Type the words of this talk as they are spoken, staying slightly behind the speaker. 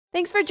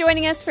Thanks for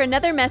joining us for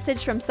another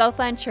message from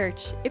Southland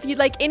Church. If you'd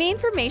like any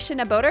information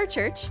about our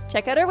church,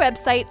 check out our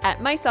website at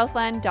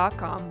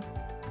mysouthland.com.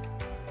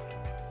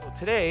 So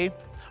today,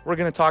 we're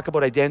going to talk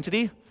about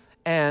identity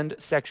and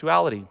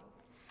sexuality.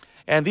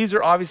 And these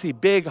are obviously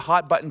big,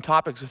 hot-button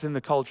topics within the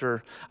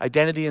culture,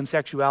 identity and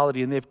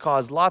sexuality, and they've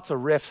caused lots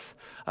of rifts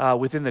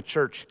within the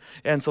church.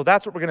 And so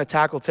that's what we're going to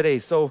tackle today.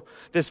 So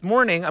this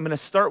morning, I'm going to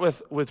start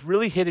with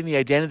really hitting the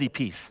identity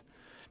piece,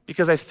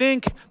 because I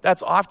think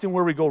that's often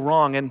where we go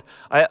wrong. And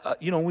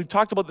we've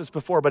talked about this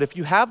before, but if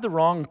you have the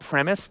wrong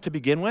premise to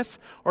begin with,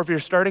 or if you're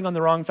starting on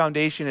the wrong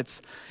foundation,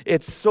 it's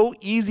so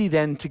easy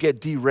then to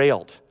get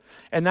derailed.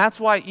 And that's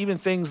why even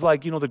things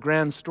like, the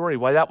grand story,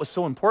 why that was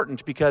so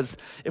important, because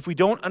if we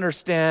don't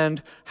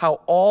understand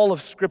how all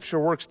of Scripture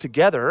works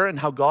together and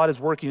how God is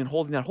working and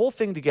holding that whole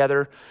thing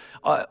together,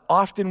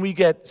 often we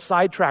get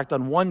sidetracked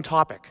on one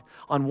topic,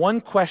 on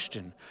one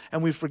question,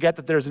 and we forget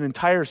that there's an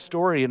entire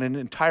story and an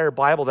entire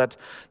Bible that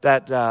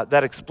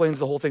explains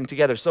the whole thing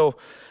together. So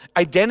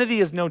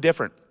identity is no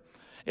different.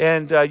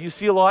 And you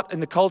see a lot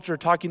in the culture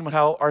talking about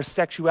how our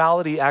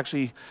sexuality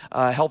actually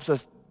helps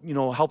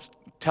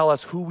tell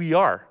us who we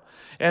are.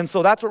 And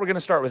so that's what we're going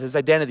to start with, is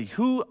identity,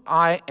 who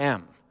I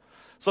am.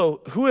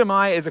 So who am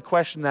I is a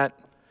question that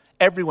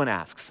everyone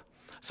asks.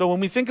 So when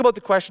we think about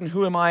the question,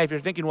 who am I, if you're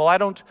thinking,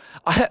 well,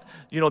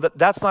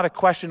 that's not a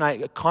question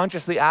I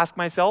consciously ask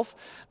myself.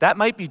 That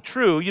might be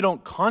true. You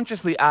don't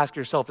consciously ask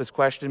yourself this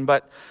question,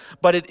 but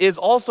it is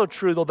also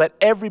true, though, that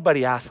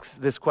everybody asks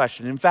this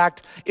question. In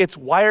fact, it's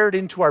wired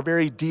into our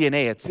very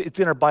DNA. It's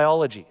in our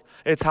biology.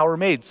 It's how we're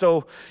made.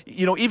 So,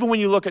 even when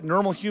you look at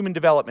normal human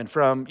development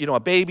from, a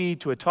baby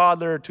to a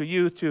toddler to a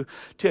youth to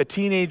a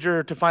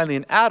teenager to finally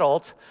an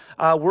adult,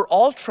 we're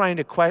all trying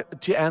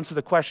to answer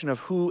the question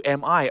of who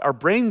am I? Our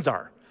brains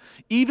are.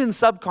 Even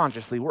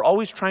subconsciously, we're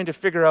always trying to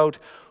figure out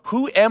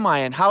who am I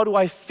and how do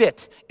I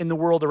fit in the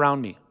world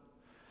around me?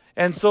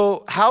 And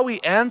so how we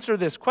answer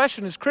this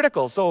question is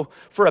critical. So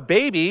for a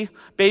babies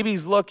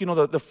look,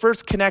 the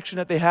first connection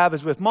that they have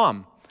is with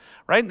mom.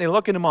 Right? And they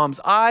look into mom's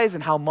eyes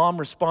and how mom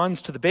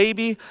responds to the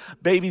baby.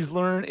 Babies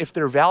learn if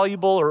they're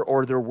valuable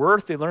or their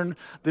worth. They learn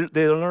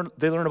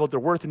about their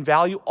worth and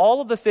value. All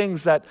of the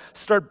things that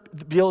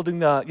start building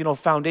the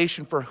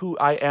foundation for who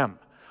I am.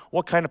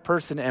 What kind of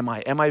person am I?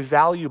 Am I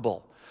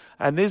valuable?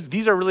 And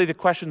these are really the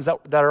questions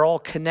that are all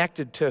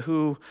connected to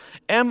who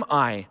am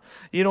I?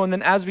 And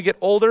then as we get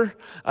older,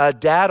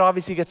 dad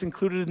obviously gets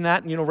included in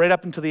that, right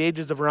up until the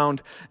ages of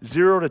around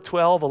 0 to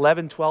 12,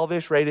 11,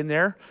 12-ish, right in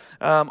there.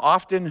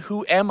 Often,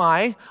 who am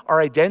I? Our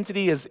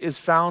identity is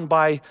found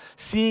by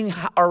seeing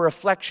our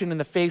reflection in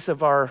the face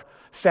of our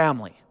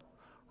family.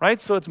 Right?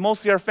 So it's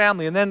mostly our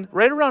family. And then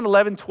right around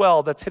 11,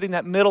 12, that's hitting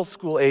that middle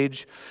school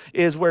age,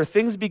 is where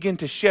things begin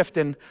to shift.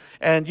 And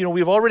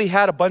we've already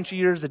had a bunch of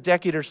years, a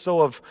decade or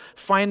so, of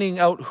finding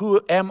out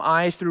who am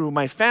I through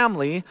my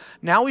family.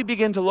 Now we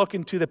begin to look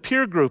into the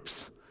peer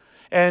groups.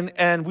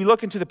 And we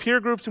look into the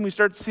peer groups and we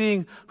start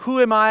seeing who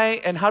am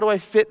I and how do I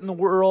fit in the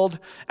world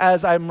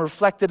as I'm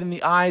reflected in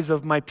the eyes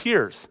of my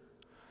peers.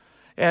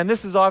 And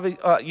this is often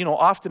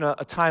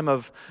a time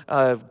of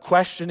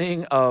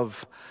questioning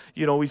of,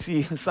 we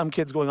see some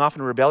kids going off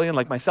in rebellion,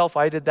 like myself,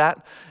 I did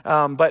that.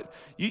 But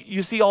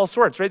you see all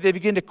sorts, right? They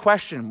begin to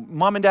question.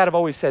 Mom and dad have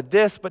always said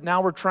this, but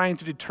now we're trying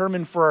to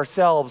determine for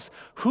ourselves,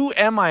 who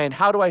am I and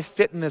how do I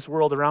fit in this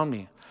world around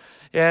me?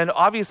 And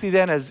obviously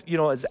then as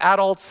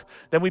adults,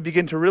 then we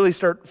begin to really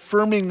start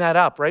firming that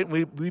up, right?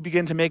 We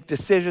begin to make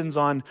decisions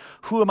on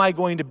who am I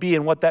going to be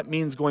and what that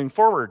means going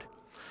forward.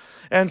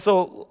 And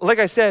so, like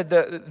I said,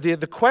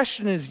 the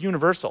question is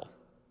universal.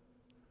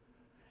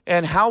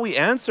 And how we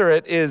answer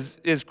it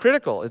is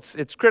critical.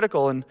 It's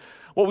critical. And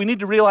what we need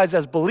to realize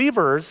as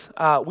believers,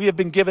 we have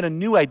been given a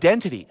new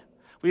identity.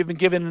 We have been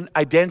given an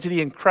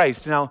identity in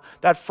Christ. Now,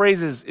 that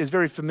phrase is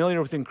very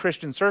familiar within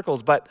Christian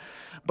circles, but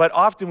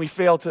often we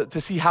fail to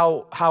see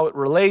how it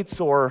relates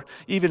or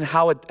even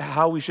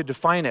how we should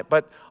define it.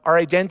 But our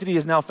identity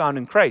is now found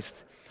in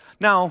Christ.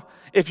 Now,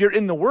 if you're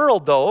in the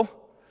world, though,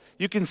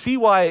 you can see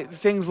why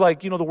things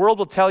like, the world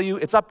will tell you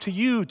it's up to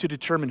you to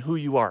determine who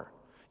you are.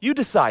 You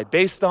decide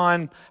based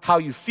on how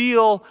you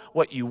feel,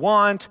 what you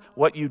want,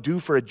 what you do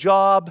for a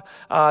job.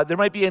 There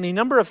might be any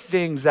number of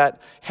things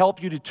that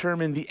help you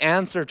determine the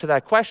answer to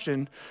that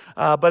question.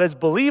 But as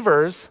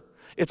believers,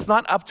 it's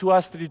not up to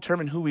us to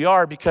determine who we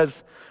are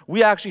because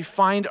we actually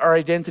find our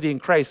identity in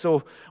Christ.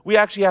 So we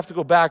actually have to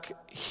go back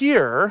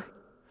here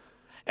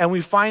and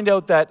we find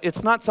out that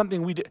it's not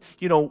something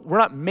we're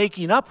not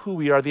making up who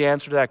we are, the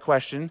answer to that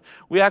question.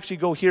 We actually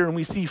go here and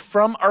we see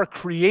from our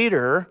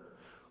Creator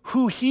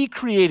who He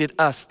created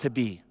us to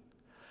be.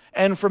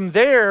 And from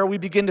there, we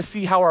begin to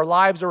see how our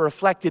lives are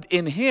reflected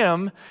in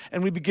Him,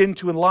 and we begin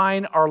to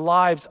align our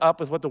lives up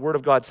with what the Word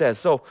of God says.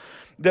 So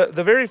the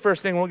very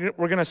first thing, we're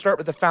going to start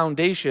with the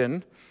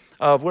foundation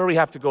of where we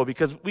have to go,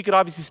 because we could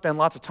obviously spend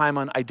lots of time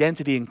on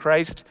identity in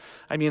Christ.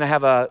 I mean, I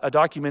have a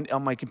document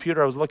on my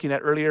computer I was looking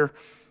at earlier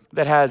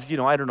that has,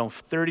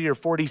 30 or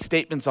 40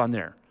 statements on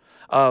there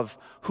of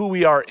who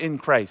we are in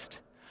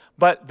Christ.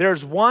 But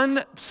there's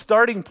one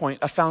starting point,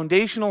 a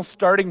foundational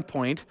starting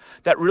point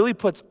that really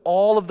puts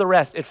all of the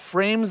rest. It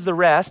frames the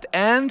rest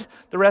and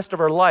the rest of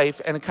our life,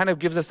 and it kind of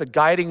gives us a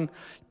guiding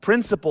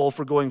principle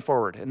for going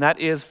forward. And that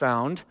is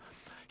found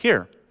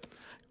here.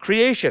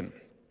 Creation.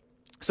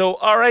 So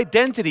our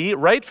identity,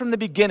 right from the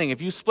beginning,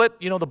 if you split,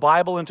 the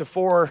Bible into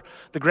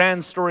the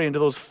grand story into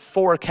those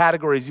 4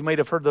 categories, you might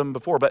have heard them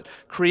before, but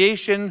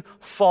creation,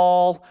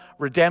 fall,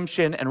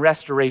 redemption, and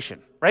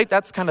restoration, right?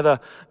 That's kind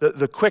of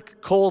the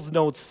quick Coles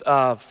Notes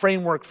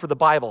framework for the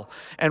Bible.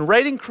 And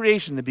right in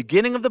creation, the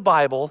beginning of the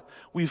Bible,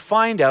 we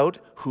find out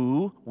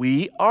who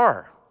we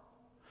are.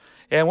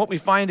 And what we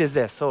find is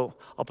this. So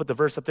I'll put the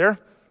verse up there.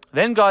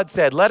 Then God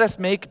said, "Let us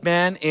make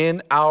man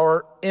in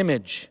our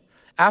image,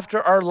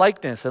 after our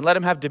likeness, and let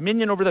him have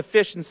dominion over the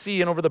fish and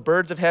sea and over the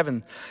birds of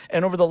heaven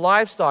and over the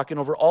livestock and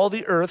over all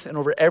the earth and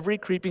over every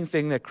creeping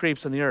thing that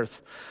creeps on the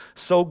earth."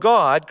 So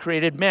God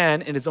created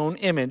man in his own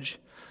image.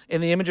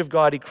 In the image of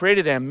God, he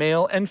created him,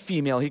 male and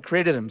female, he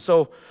created him.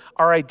 So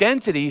our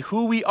identity,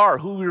 who we are,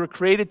 who we were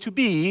created to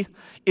be,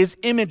 is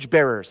image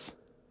bearers.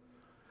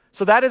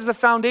 So that is the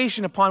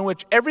foundation upon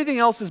which everything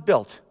else is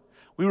built.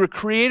 We were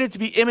created to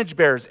be image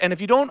bearers. And if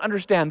you don't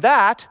understand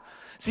that,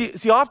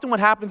 See, often what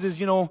happens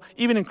is,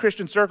 even in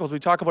Christian circles, we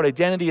talk about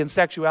identity and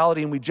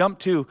sexuality, and we jump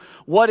to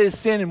what is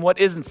sin and what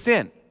isn't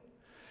sin.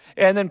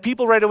 And then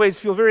people right away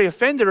feel very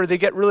offended, or they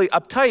get really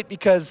uptight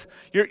because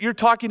you're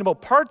talking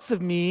about parts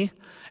of me,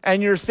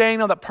 and you're saying,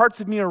 no, that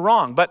parts of me are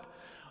wrong. But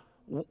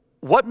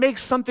what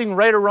makes something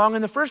right or wrong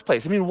in the first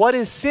place? I mean, what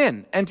is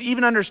sin? And to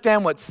even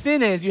understand what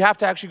sin is, you have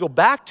to actually go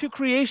back to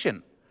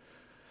creation.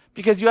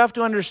 Because you have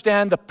to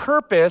understand the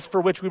purpose for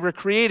which we were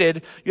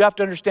created. You have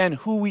to understand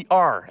who we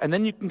are. And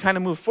then you can kind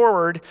of move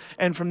forward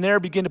and from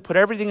there begin to put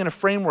everything in a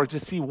framework to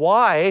see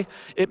why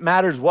it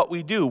matters what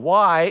we do,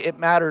 why it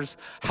matters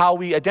how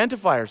we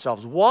identify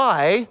ourselves,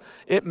 why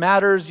it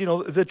matters,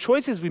 the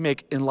choices we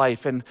make in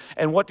life and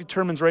what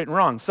determines right and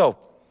wrong. So,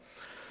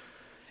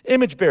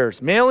 image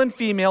bearers, male and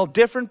female,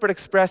 different but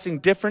expressing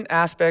different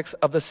aspects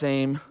of the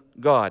same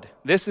God.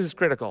 This is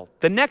critical.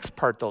 The next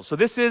part though, so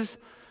this is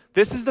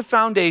the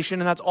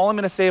foundation, and that's all I'm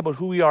going to say about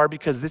who we are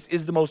because this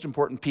is the most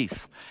important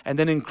piece. And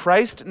then in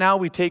Christ, now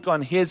we take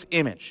on his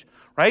image,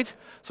 right?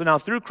 So now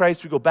through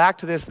Christ, we go back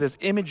to this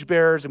image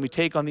bearers, and we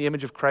take on the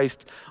image of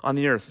Christ on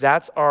the earth.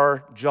 That's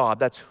our job.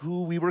 That's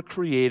who we were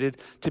created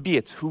to be.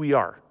 It's who we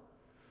are.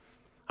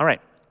 All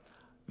right.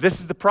 This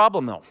is the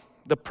problem, though.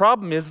 The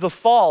problem is the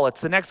fall.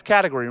 It's the next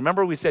category.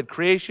 Remember we said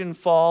creation,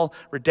 fall,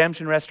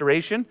 redemption,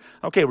 restoration?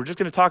 Okay, we're just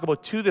going to talk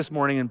about 2 this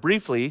morning and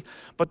briefly.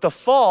 But the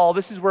fall,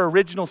 this is where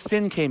original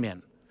sin came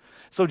in.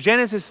 So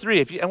Genesis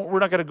 3, and we're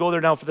not going to go there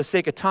now for the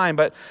sake of time,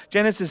 but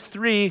Genesis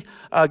 3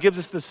 gives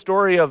us the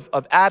story of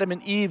Adam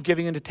and Eve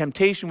giving into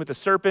temptation with the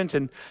serpent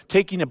and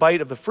taking a bite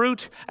of the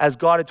fruit as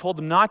God had told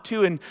them not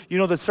to. And,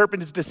 the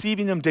serpent is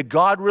deceiving them. Did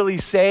God really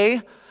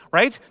say?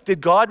 Right?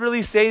 Did God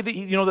really say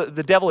that,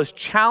 the devil is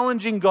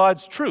challenging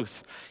God's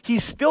truth?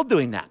 He's still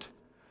doing that.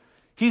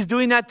 He's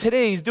doing that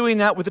today. He's doing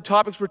that with the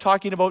topics we're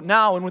talking about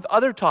now and with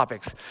other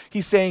topics.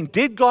 He's saying,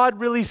 did God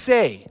really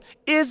say?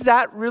 Is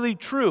that really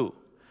true?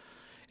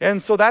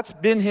 And so that's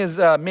been his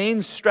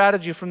main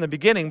strategy from the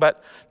beginning.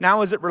 But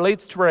now as it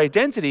relates to our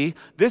identity,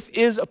 this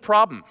is a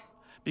problem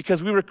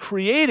because we were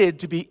created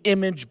to be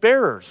image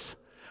bearers.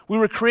 We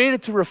were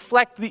created to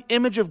reflect the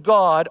image of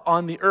God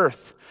on the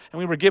earth. And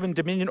we were given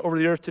dominion over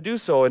the earth to do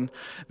so. And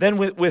then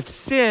with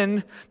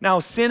sin, now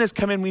sin has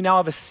come in. We now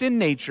have a sin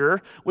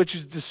nature, which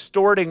is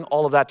distorting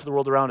all of that to the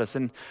world around us.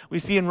 And we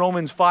see in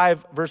Romans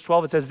 5, verse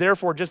 12, it says,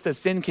 "Therefore, just as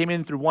sin came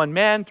in through one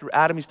man," through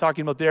Adam he's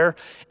talking about there,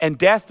 "and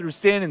death through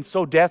sin, and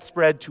so death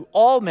spread to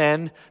all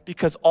men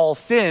because all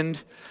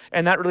sinned."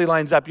 And that really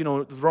lines up,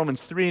 with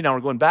Romans 3. Now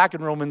we're going back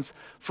in Romans.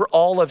 "For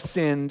all have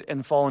sinned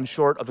and fallen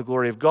short of the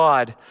glory of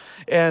God."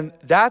 And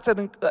that's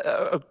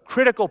a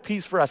critical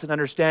piece for us in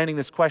understanding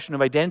this question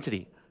of identity.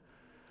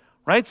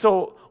 Right?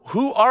 So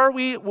who are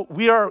we?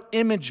 We are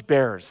image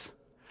bearers.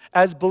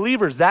 As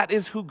believers, that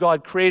is who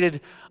God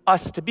created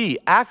us to be.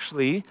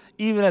 Actually,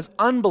 even as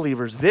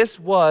unbelievers, this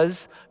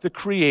was the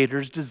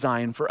Creator's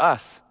design for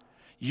us.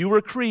 You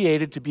were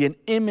created to be an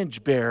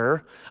image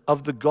bearer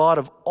of the God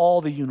of all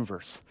the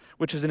universe,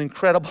 which is an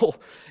incredible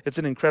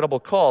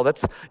call.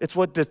 It's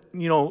what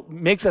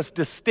makes us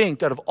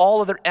distinct out of all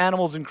other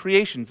animals and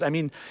creations. I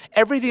mean,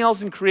 everything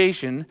else in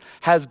creation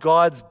has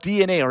God's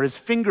DNA or his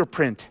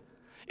fingerprint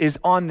is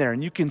on there,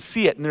 and you can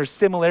see it, and there's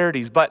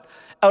similarities. But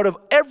out of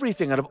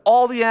everything, out of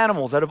all the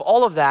animals, out of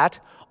all of that,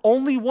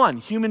 only one,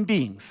 human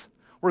beings,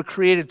 were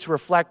created to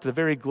reflect the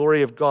very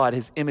glory of God,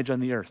 his image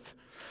on the earth.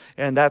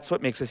 And that's what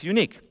makes us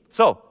unique.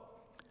 So,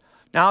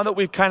 now that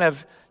we've kind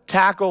of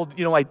tackled,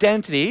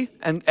 identity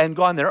and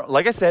gone there,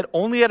 like I said,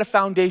 only at a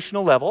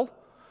foundational level,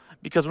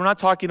 because we're not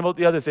talking about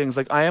the other things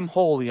like I am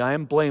holy, I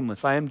am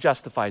blameless, I am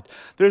justified.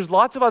 There's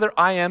lots of other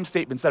I am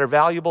statements that are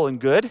valuable and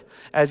good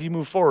as you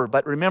move forward.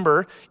 But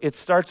remember, it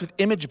starts with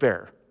image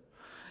bearer.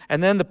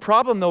 And then the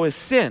problem though is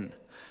sin.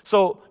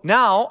 So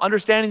now,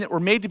 understanding that we're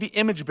made to be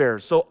image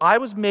bearers. So I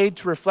was made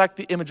to reflect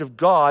the image of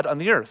God on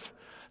the earth.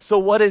 So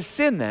what is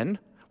sin then?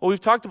 Well, we've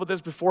talked about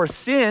this before.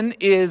 Sin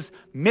is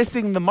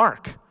missing the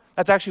mark.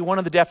 That's actually one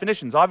of the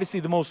definitions. Obviously,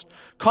 the most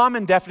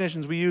common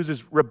definitions we use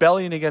is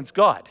rebellion against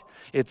God.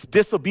 It's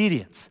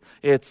disobedience.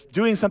 It's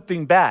doing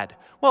something bad.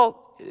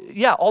 Well,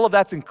 yeah, all of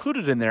that's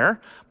included in there,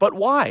 but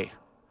why?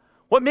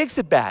 What makes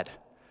it bad?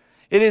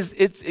 And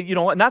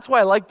that's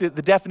why I like the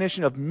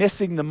definition of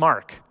missing the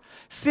mark.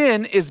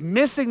 Sin is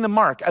missing the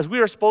mark, as we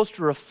are supposed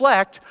to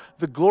reflect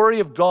the glory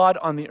of God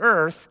on the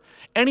earth.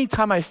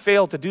 Anytime I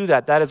fail to do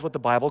that, that is what the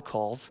Bible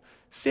calls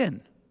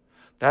sin.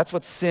 That's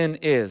what sin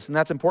is, and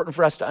that's important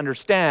for us to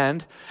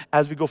understand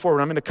as we go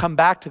forward. I'm going to come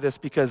back to this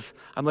because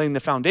I'm laying the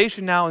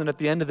foundation now, and at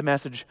the end of the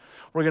message,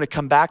 we're going to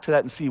come back to that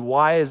and see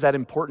why is that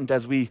important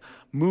as we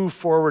move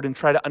forward and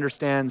try to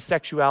understand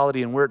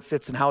sexuality and where it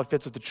fits and how it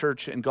fits with the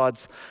church and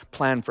God's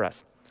plan for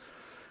us.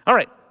 All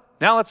right,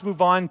 now let's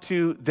move on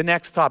to the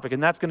next topic,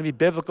 and that's going to be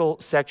biblical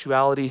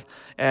sexuality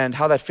and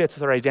how that fits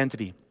with our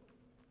identity.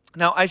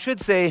 Now, I should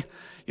say,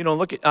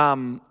 look at,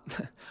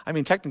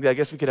 technically, I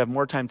guess we could have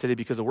more time today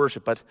because of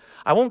worship, but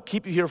I won't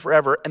keep you here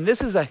forever. And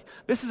this is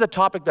a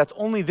topic that's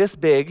only this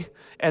big,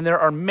 and there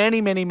are many,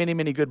 many, many,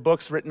 many good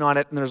books written on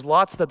it, and there's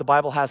lots that the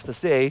Bible has to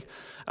say.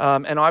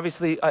 And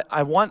obviously,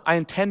 I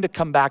intend to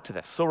come back to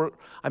this. So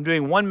I'm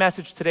doing one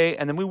message today,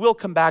 and then we will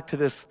come back to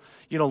this,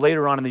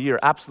 later on in the year.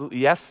 Absolutely,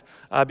 yes,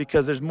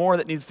 because there's more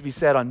that needs to be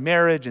said on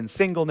marriage and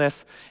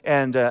singleness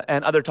and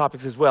other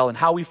topics as well, and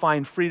how we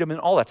find freedom and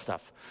all that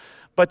stuff.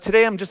 But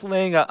today I'm just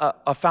laying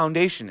a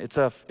foundation. It's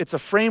a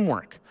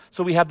framework.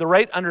 So we have the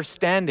right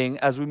understanding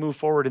as we move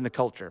forward in the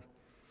culture.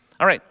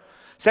 All right.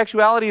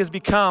 Sexuality has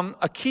become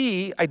a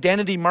key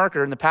identity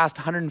marker in the past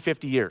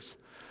 150 years.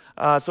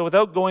 So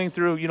without going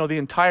through, the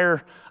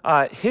entire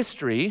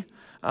history,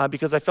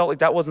 because I felt like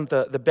that wasn't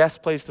the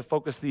best place to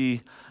focus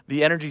the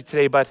energy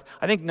today, but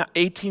I think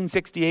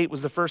 1868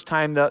 was the first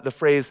time the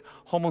phrase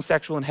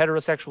homosexual and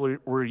heterosexual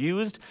were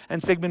used,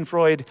 and Sigmund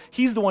Freud,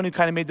 he's the one who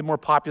kind of made them more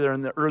popular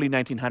in the early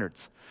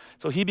 1900s.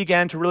 So he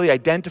began to really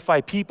identify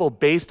people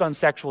based on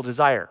sexual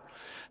desire.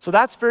 So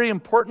that's very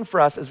important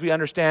for us as we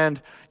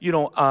understand,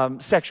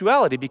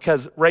 sexuality,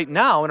 because right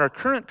now in our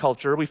current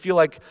culture, we feel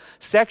like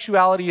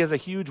sexuality is a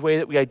huge way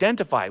that we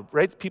identify,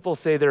 right? People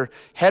say they're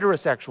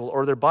heterosexual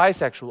or they're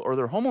bisexual or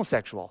they're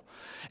homosexual,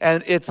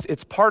 and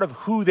it's part of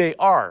who they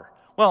are.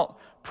 Well,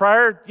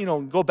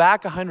 go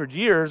back 100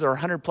 years or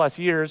 100 plus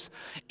years,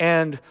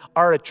 and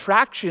our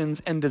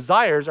attractions and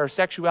desires, our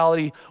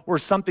sexuality were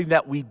something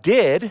that we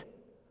did.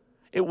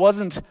 It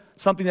wasn't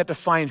something that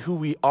defined who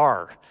we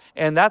are.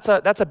 And that's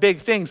a big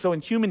thing. So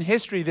in human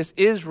history, this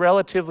is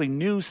relatively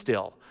new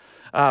still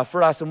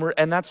for us.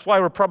 And that's why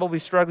we're probably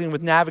struggling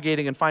with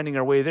navigating and finding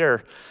our way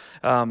there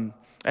and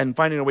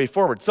finding our way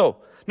forward. So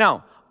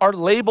now, are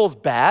labels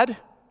bad?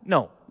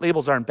 No,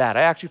 labels aren't bad.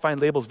 I actually find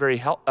labels very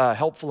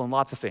helpful in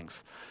lots of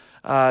things.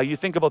 You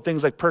think about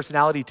things like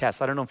personality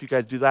tests. I don't know if you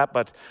guys do that,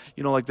 but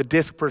like the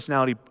DISC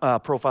personality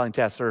profiling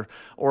test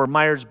or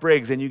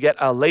Myers-Briggs, and you get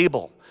a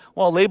label.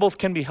 Well, labels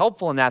can be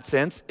helpful in that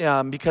sense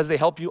because they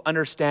help you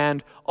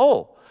understand,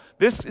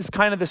 this is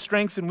kind of the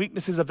strengths and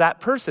weaknesses of that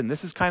person.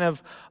 This is kind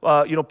of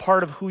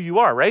part of who you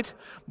are, right?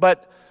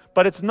 But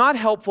it's not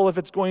helpful if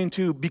it's going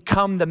to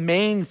become the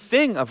main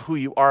thing of who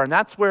you are, and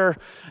that's where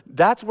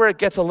it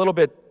gets a little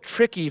bit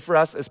tricky for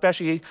us,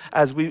 especially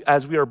as we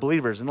are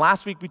believers. And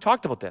last week we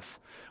talked about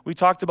this. We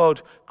talked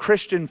about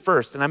Christian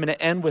first, and I'm going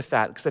to end with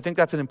that because I think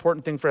that's an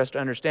important thing for us to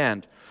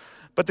understand.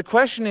 But the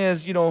question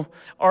is,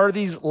 are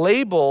these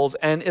labels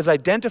and is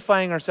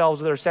identifying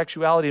ourselves with our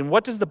sexuality, and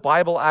what does the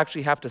Bible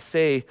actually have to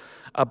say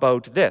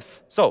about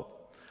this? So,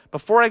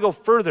 before I go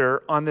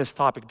further on this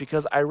topic,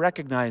 because I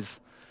recognize,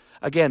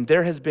 again,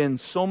 there has been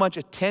so much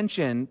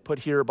attention put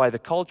here by the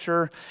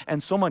culture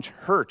and so much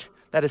hurt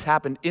that has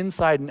happened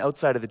inside and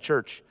outside of the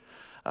church.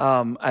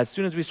 As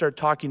soon as we start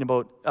talking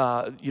about,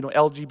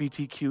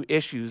 LGBTQ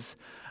issues,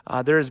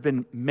 there has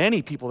been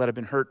many people that have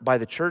been hurt by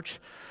the church,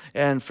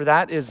 and for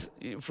that,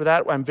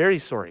 I'm very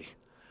sorry.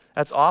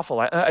 That's awful.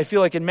 I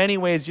feel like in many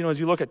ways, as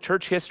you look at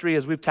church history,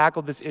 as we've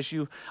tackled this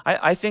issue,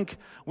 I think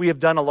we have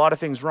done a lot of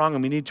things wrong,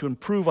 and we need to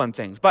improve on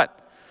things.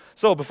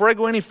 So before I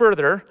go any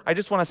further, I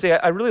just want to say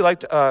I really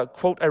liked a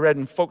quote I read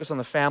in Focus on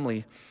the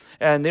Family,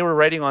 and they were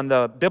writing on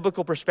the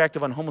biblical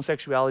perspective on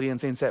homosexuality and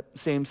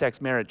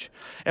same-sex marriage.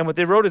 And what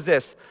they wrote is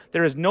this: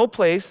 there is no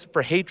place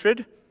for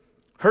hatred,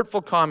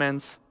 hurtful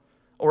comments,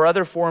 or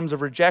other forms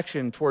of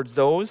rejection towards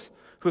those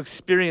who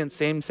experience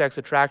same-sex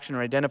attraction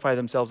or identify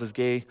themselves as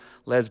gay,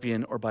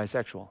 lesbian, or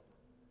bisexual.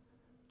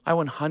 I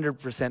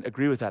 100%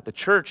 agree with that. The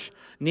church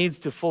needs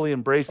to fully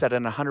embrace that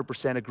and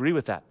 100% agree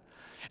with that.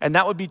 And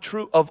that would be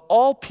true of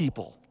all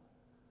people.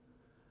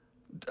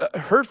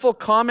 Hurtful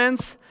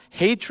comments,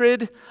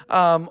 hatred,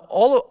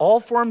 all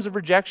forms of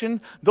rejection,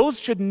 those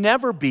should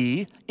never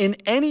be, in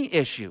any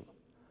issue,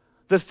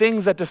 the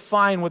things that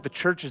define what the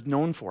church is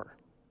known for.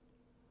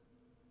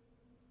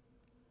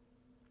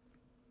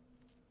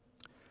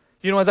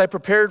 As I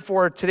prepared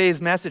for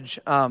today's message,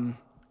 I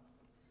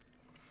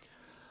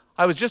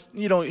was just,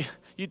 you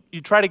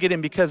try to get in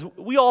because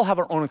we all have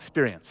our own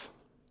experience.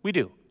 We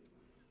do.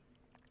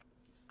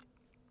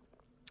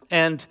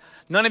 And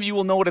none of you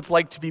will know what it's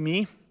like to be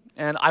me,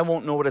 and I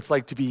won't know what it's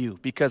like to be you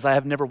because I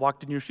have never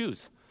walked in your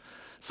shoes.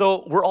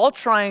 So we're all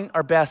trying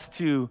our best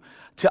to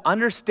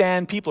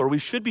understand people, or we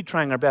should be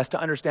trying our best to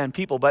understand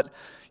people. But,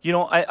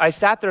 I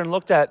sat there and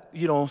looked at,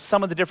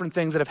 some of the different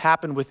things that have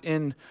happened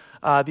within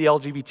the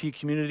LGBT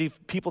community,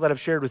 people that have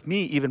shared with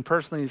me, even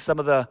personally, some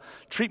of the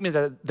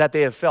treatment that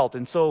they have felt.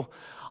 And so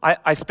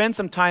I spent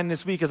some time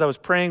this week as I was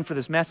praying for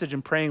this message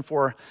and praying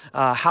for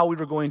how we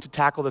were going to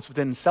tackle this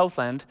within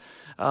Southland,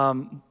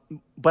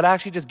 but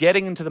actually just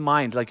getting into the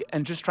mind,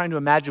 and just trying to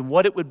imagine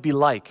what it would be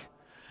like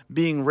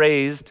being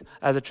raised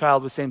as a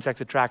child with same-sex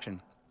attraction.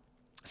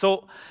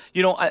 So,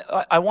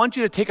 I want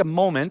you to take a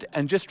moment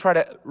and just try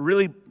to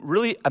really,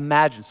 really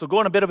imagine. So go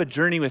on a bit of a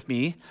journey with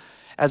me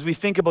as we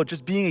think about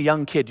just being a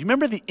young kid. Do you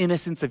remember the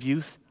innocence of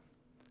youth?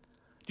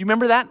 Do you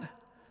remember that?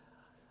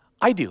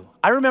 I do.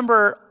 I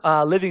remember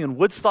living in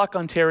Woodstock,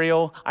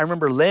 Ontario. I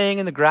remember laying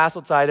in the grass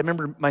outside. I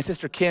remember my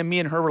sister Kim, me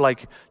and her were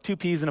like two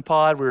peas in a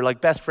pod. We were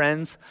like best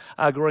friends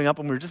growing up,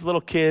 and we were just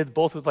little kids,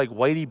 both with like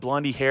whitey,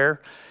 blondie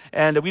hair.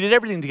 And we did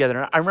everything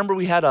together. I remember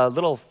we had a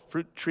little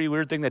fruit tree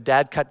weird thing that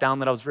Dad cut down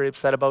that I was very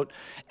upset about.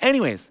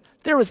 Anyways,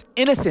 there was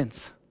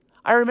innocence.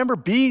 I remember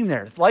being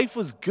there. Life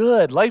was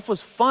good. Life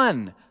was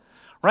fun.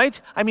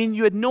 Right? I mean,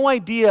 you had no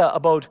idea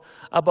about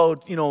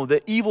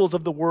the evils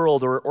of the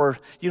world, or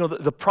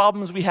the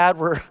problems we had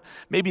were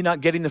maybe not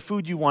getting the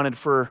food you wanted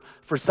for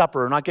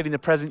supper, or not getting the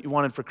present you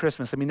wanted for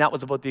Christmas. I mean, that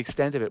was about the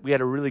extent of it. We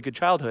had a really good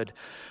childhood.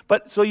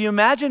 But so you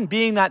imagine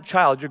being that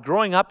child. You're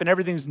growing up and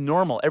everything's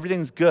normal.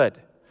 Everything's good.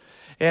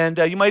 And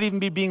you might even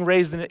be being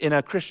raised in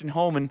a Christian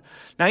home. And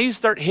now you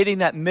start hitting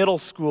that middle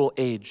school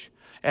age.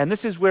 And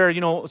this is where,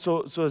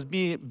 so as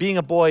being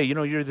a boy,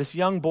 you're this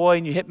young boy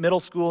and you hit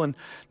middle school, and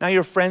now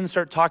your friends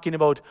start talking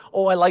about,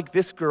 oh, I like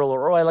this girl,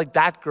 or oh, I like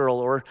that girl,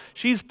 or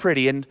she's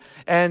pretty.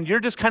 And you're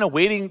just kind of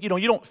waiting, you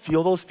don't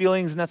feel those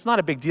feelings, and that's not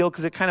a big deal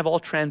because it kind of all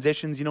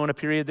transitions, in a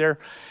period there.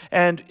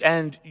 And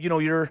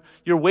you're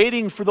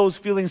waiting for those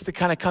feelings to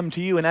kind of come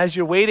to you. And as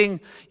you're waiting,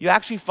 you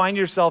actually find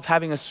yourself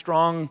having a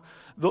strong,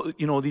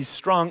 these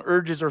strong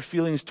urges or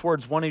feelings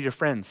towards one of your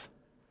friends.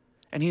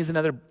 And he's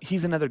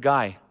another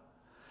guy.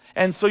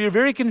 And so you're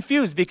very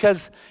confused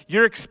because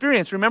your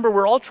experience, remember,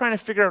 we're all trying to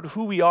figure out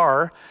who we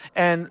are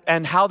and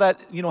how that,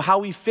 how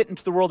we fit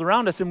into the world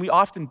around us. And we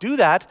often do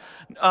that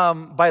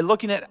by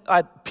looking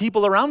at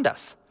people around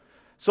us.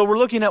 So we're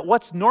looking at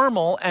what's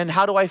normal and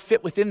how do I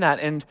fit within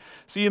that. And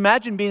so you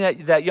imagine being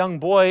that young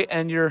boy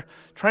and you're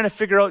trying to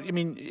figure out,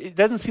 it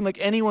doesn't seem like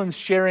anyone's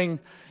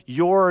sharing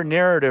your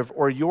narrative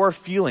or your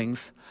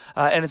feelings,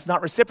 and it's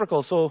not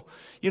reciprocal. So,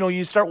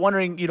 you start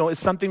wondering, is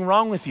something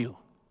wrong with you?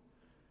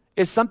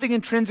 Is something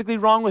intrinsically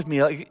wrong with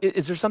me? Like,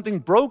 is there something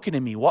broken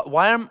in me?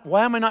 Why am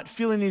I not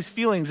feeling these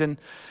feelings? And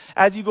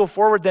as you go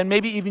forward, then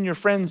maybe even your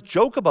friends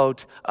joke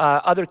about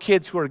other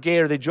kids who are gay,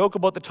 or they joke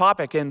about the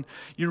topic, and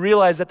you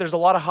realize that there's a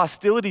lot of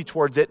hostility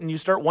towards it, and you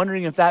start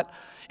wondering if that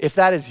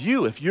is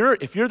you, if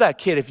you're that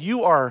kid, if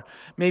you are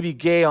maybe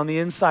gay on the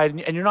inside,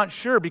 and you're not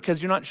sure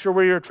because you're not sure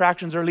where your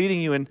attractions are leading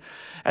you, and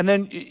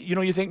then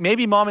you think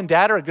maybe mom and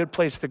dad are a good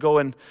place to go,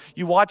 and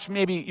you're watching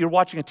a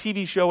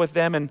TV show with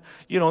them, and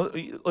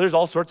there's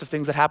all sorts of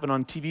things that happen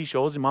on TV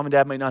shows, and mom and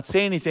dad might not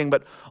say anything,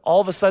 but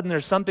all of a sudden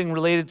there's something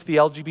related to the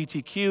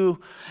LGBTQ,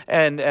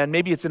 and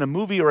maybe it's in a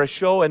movie or a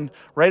show, and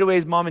right away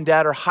mom and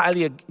dad are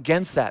highly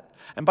against that.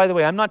 And by the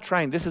way,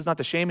 this is not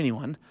to shame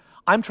anyone.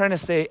 I'm trying to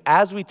say,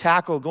 as we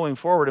tackle going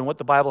forward and what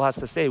the Bible has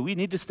to say, we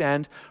need to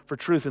stand for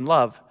truth and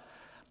love.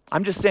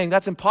 I'm just saying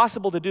that's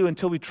impossible to do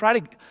until we try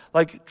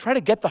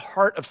to get the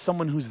heart of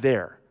someone who's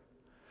there.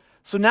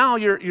 So now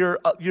you're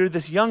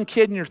this young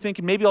kid and you're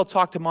thinking, maybe I'll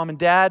talk to mom and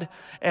dad,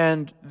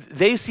 and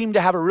they seem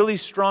to have a really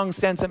strong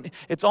sense.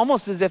 It's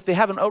almost as if they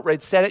haven't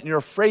outright said it and you're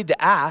afraid to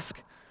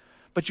ask,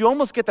 but you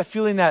almost get the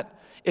feeling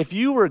that if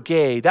you were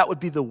gay, that would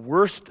be the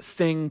worst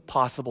thing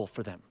possible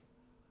for them.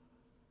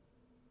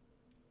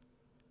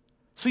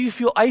 So you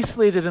feel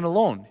isolated and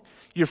alone.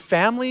 Your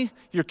family,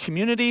 your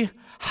community,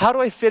 how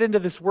do I fit into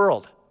this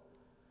world?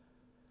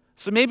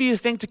 So maybe you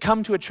think to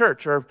come to a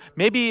church, or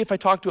maybe if I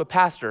talk to a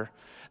pastor.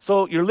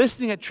 So you're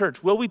listening at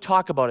church, will we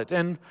talk about it?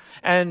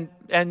 And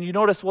you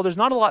notice, well, there's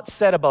not a lot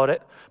said about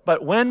it,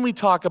 but when we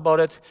talk about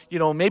it,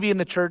 maybe in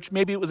the church,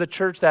 maybe it was a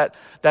church that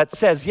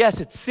says, yes,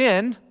 it's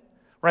sin,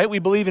 right? We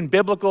believe in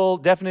biblical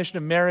definition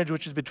of marriage,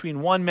 which is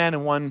between one man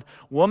and one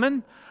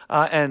woman,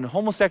 and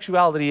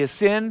homosexuality is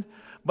sin.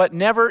 But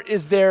never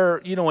is there,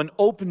 an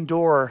open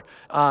door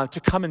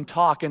to come and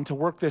talk and to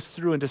work this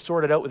through and to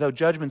sort it out without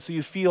judgment. So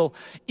you feel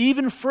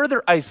even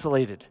further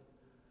isolated.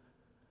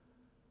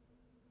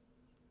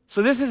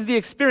 So this is the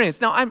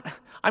experience. Now,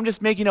 I'm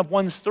just making up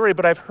one story,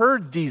 but I've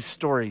heard these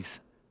stories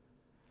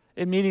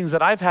in meetings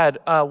that I've had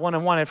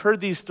one-on-one. I've heard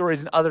these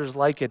stories and others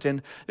like it.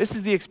 And this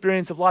is the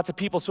experience of lots of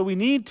people. So we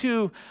need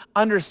to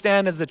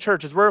understand as the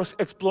church, as we're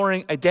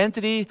exploring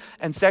identity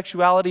and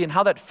sexuality and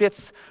how that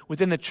fits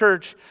within the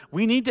church,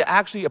 we need to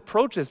actually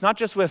approach this, not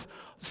just with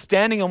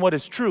standing on what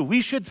is true. We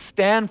should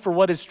stand for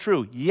what is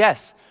true.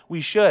 Yes, we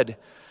should.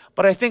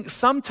 But I think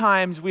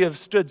sometimes we have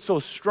stood so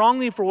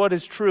strongly for what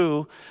is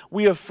true,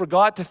 we have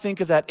forgot to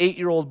think of that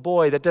 8-year-old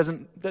boy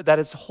that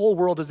his whole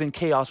world is in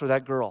chaos, or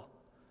that girl.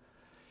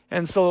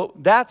 And so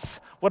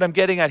that's what I'm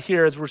getting at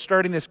here as we're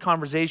starting this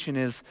conversation,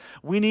 is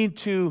we need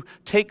to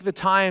take the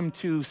time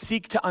to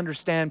seek to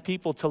understand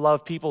people, to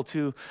love people,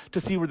 to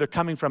see where they're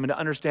coming from, and to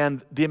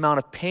understand the amount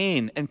of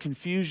pain and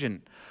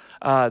confusion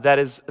that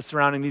is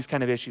surrounding these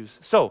kind of issues.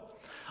 So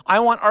I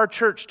want our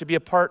church to be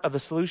a part of the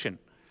solution.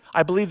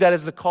 I believe that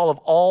is the call of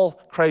all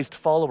Christ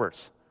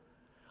followers.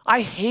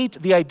 I hate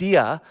the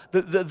idea,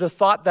 the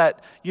thought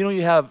that,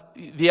 you have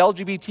the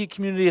LGBT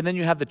community and then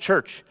you have the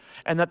church,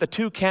 and that the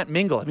two can't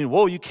mingle. I mean,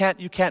 whoa, you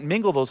can't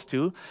mingle those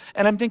two.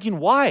 And I'm thinking,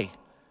 why?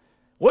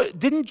 What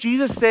didn't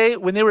Jesus say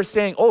when they were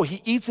saying, oh,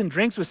 he eats and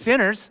drinks with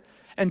sinners?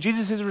 And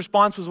Jesus'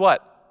 response was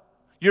what?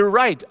 You're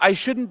right, I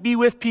shouldn't be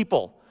with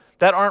people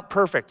that aren't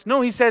perfect. No,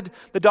 he said,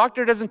 the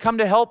doctor doesn't come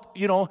to help,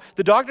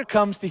 the doctor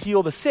comes to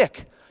heal the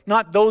sick,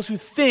 not those who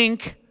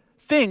think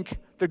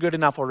they're good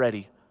enough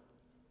already.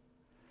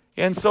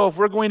 And so if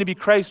we're going to be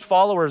Christ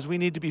followers, we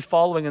need to be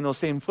following in those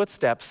same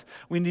footsteps.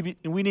 We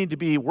need to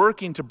be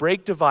working to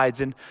break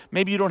divides. And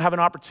maybe you don't have an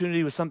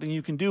opportunity with something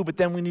you can do, but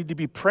then we need to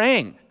be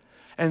praying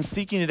and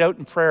seeking it out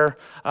in prayer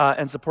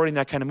and supporting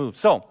that kind of move.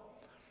 So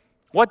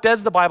what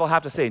does the Bible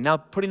have to say? Now,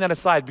 putting that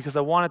aside, because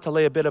I wanted to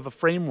lay a bit of a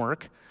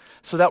framework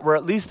so that we're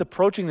at least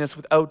approaching this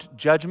without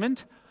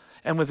judgment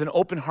and with an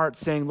open heart,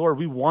 saying, Lord,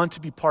 we want to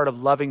be part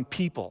of loving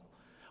people.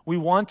 We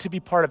want to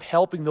be part of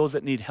helping those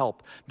that need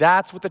help.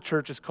 That's what the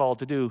church is called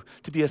to do,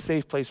 to be a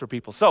safe place for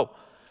people. So,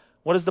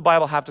 what does the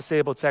Bible have to say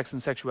about sex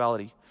and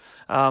sexuality?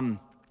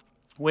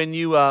 When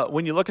you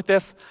look at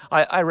this,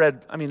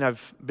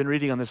 I've been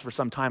reading on this for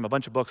some time, a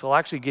bunch of books. I'll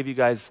actually give you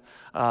guys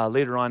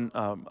later on,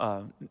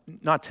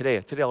 not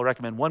today. Today I'll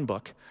recommend one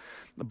book.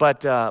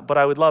 But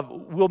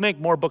we'll make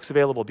more books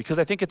available, because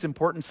I think it's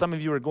important. Some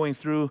of you are going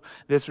through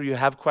this or you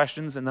have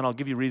questions, and then I'll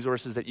give you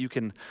resources that you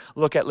can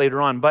look at later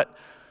on. But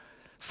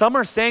some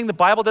are saying the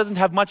Bible doesn't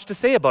have much to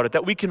say about it,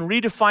 that we can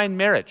redefine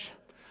marriage.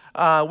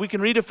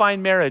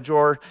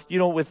 Or,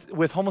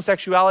 with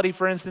homosexuality,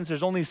 for instance,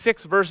 there's only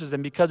 6 verses,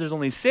 and because there's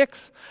only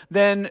 6,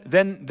 then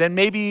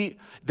maybe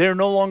they're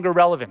no longer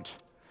relevant.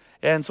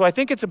 And so I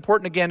think it's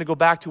important, again, to go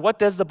back to what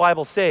does the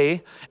Bible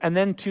say, and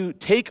then to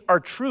take our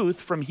truth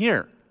from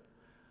here.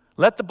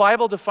 Let the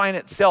Bible define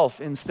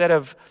itself instead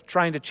of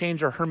trying to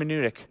change our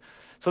hermeneutic.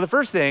 So the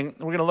first thing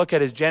we're going to look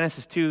at is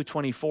Genesis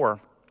 2:24.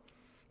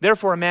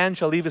 Therefore, a man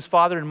shall leave his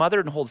father and mother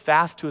and hold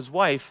fast to his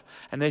wife,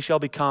 and they shall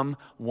become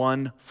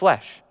one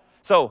flesh.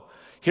 So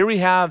here we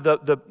have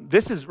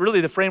this is really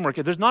the framework.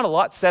 There's not a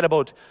lot said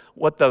about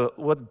what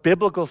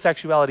biblical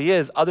sexuality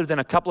is, other than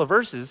a couple of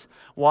verses.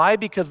 Why?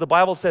 Because the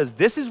Bible says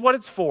this is what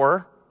it's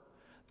for,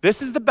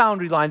 this is the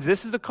boundary lines,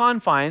 this is the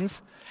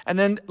confines, and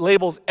then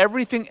labels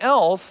everything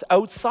else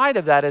outside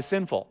of that as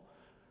sinful.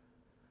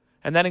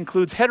 And that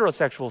includes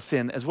heterosexual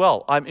sin as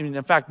well.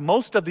 In fact,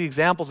 most of the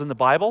examples in the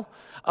Bible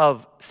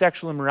of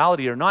sexual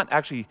immorality are not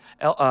actually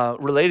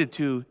related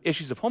to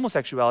issues of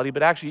homosexuality,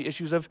 but actually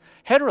issues of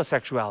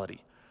heterosexuality.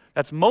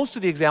 That's most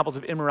of the examples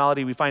of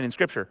immorality we find in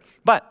Scripture.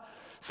 But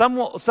some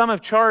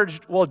have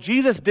charged, well,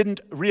 Jesus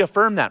didn't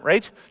reaffirm that,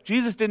 right?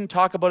 Jesus didn't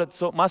talk about it,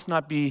 so it must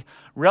not be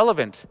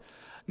relevant.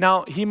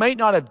 Now, he might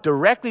not have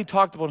directly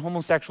talked about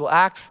homosexual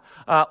acts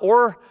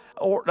or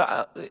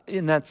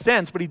in that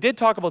sense, but he did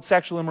talk about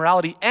sexual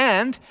immorality.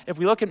 And if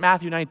we look at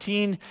Matthew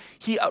 19,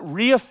 he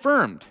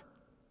reaffirmed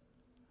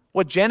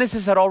what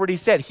Genesis had already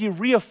said. He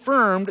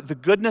reaffirmed the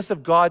goodness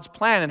of God's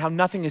plan and how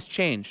nothing has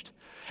changed.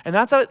 And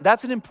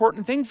that's an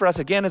important thing for us,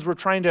 again, as we're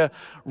trying to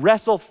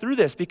wrestle through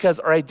this, because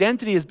our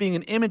identity is being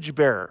an image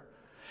bearer.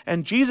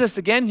 And Jesus,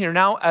 again, here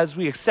now, as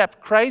we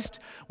accept Christ,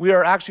 we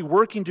are actually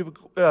working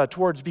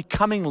towards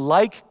becoming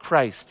like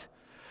Christ.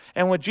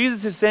 And what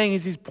Jesus is saying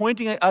is he's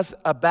pointing us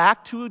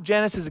back to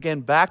Genesis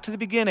again, back to the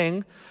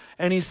beginning,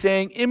 and he's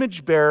saying,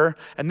 image bearer,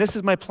 and this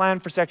is my plan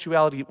for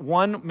sexuality,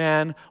 one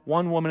man,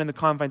 one woman in the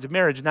confines of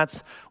marriage. And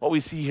that's what we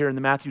see here in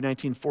the Matthew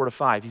 19,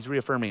 4-5. He's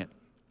reaffirming it.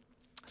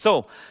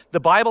 So the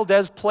Bible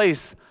does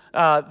place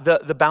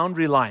the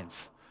boundary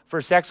lines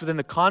for sex within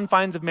the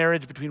confines of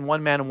marriage between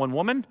one man and one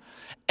woman.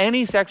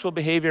 Any sexual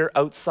behavior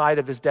outside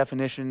of this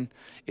definition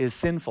is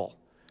sinful.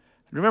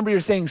 Remember, you're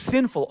saying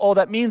sinful. Oh,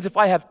 that means if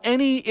I have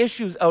any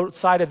issues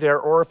outside of there,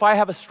 or if I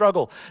have a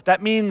struggle,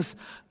 that means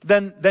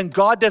then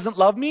God doesn't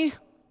love me?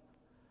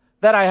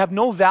 That I have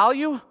no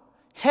value?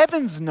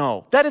 Heavens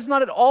no. That is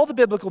not at all the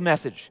biblical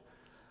message.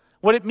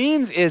 What it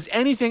means is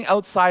anything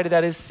outside of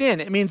that is sin.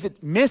 It means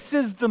it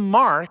misses the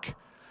mark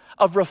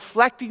of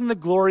reflecting the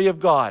glory of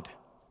God.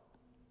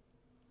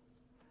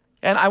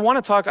 And I want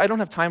to talk, I don't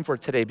have time for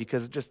it today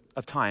because just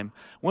of time.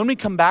 When we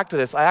come back to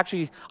this, I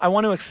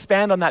want to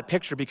expand on that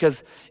picture,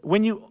 because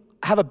when you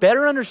have a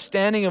better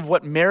understanding of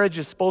what marriage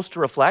is supposed to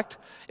reflect,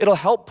 it'll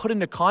help put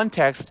into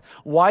context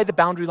why the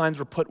boundary lines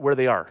were put where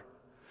they are.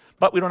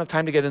 But we don't have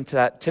time to get into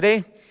that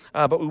today,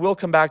 but we will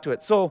come back to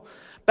it. So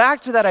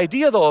back to that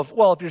idea, though, of,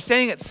 well, if you're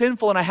saying it's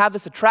sinful and I have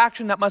this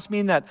attraction, that must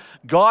mean that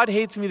God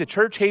hates me, the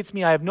church hates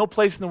me, I have no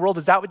place in the world.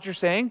 Is that what you're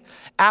saying?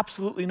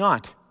 Absolutely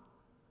not.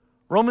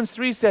 Romans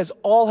 3 says,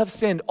 all have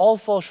sinned, all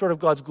fall short of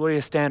God's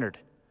glorious standard.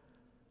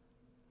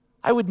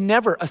 I would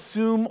never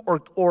assume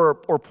or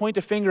point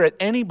a finger at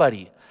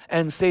anybody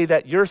and say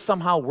that you're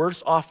somehow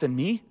worse off than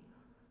me.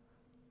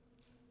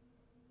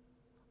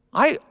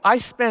 I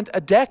spent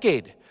a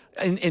decade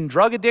in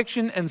drug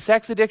addiction and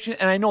sex addiction,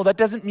 and I know that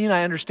doesn't mean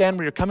I understand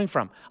where you're coming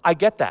from. I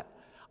get that.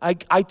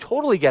 I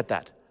totally get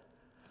that.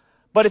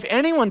 But if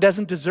anyone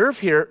doesn't deserve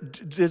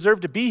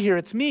to be here,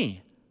 it's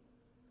me.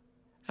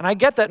 And I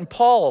get that. And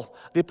Paul,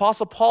 the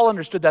Apostle Paul,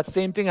 understood that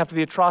same thing after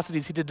the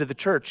atrocities he did to the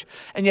church.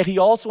 And yet he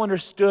also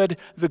understood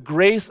the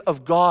grace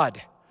of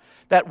God,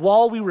 that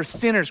while we were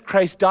sinners,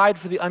 Christ died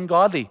for the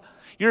ungodly.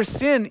 Your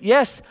sin,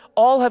 yes,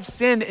 all have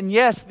sinned, and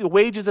yes, the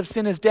wages of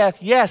sin is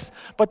death, yes,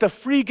 but the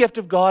free gift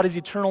of God is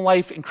eternal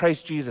life in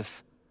Christ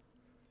Jesus.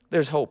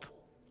 There's hope.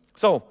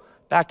 So,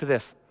 back to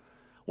this.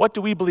 What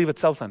do we believe at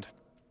Southland?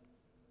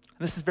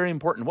 This is very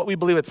important. What we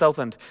believe at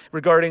Southland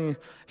regarding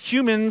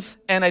humans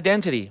and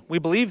identity. We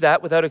believe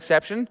that, without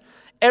exception,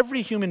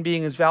 every human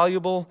being is a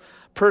valuable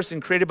person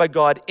created by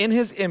God in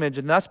his image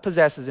and thus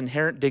possesses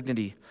inherent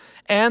dignity,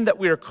 and that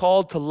we are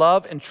called to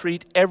love and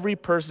treat every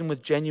person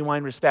with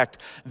genuine respect.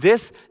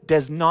 This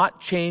does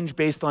not change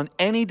based on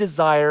any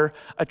desire,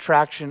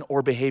 attraction,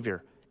 or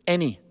behavior.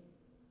 Any.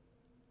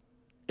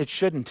 It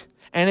shouldn't.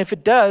 And if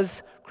it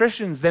does,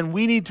 Christians, then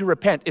we need to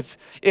repent.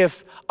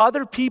 If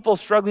other people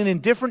struggling in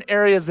different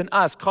areas than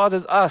us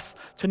causes us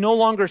to no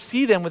longer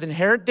see them with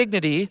inherent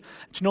dignity,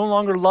 to no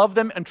longer love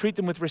them and treat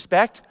them with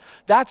respect,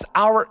 that's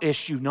our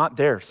issue, not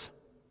theirs.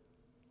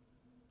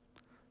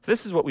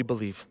 This is what we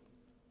believe.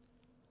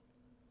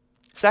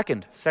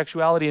 Second,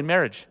 sexuality and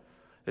marriage.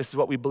 This is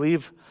what we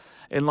believe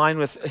in line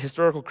with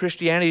historical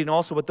Christianity and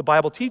also what the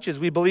Bible teaches.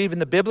 We believe in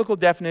the biblical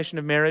definition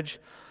of marriage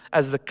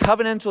as the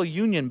covenantal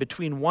union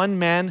between one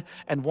man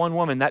and one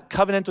woman. That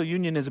covenantal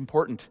union is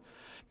important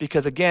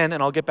because, again,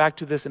 and I'll get back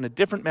to this in a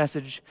different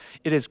message,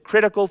 it is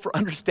critical for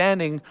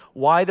understanding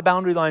why the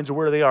boundary lines are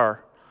where they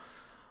are.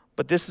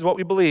 But this is what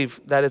we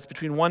believe, that it's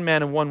between one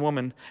man and one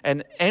woman,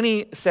 and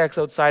any sex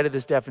outside of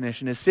this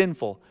definition is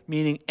sinful,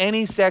 meaning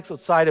any sex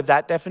outside of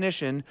that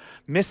definition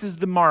misses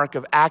the mark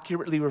of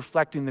accurately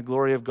reflecting the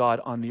glory of God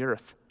on the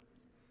earth.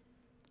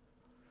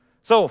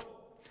 So,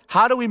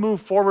 how do we move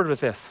forward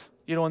with this?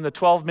 In the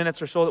 12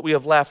 minutes or so that we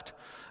have left,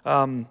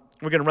 we're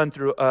going to run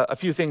through a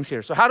few things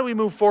here. So how do we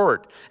move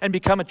forward and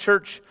become a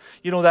church,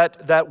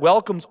 that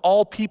welcomes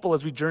all people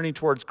as we journey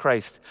towards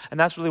Christ? And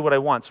that's really what I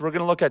want. So we're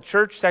going to look at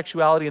church,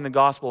 sexuality, and the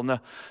gospel. And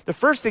the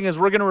first thing is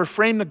we're going to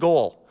reframe the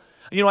goal.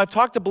 I've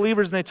talked to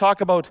believers and they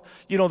talk about,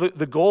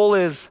 the goal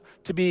is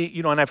to be,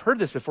 and I've heard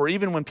this before,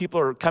 even when people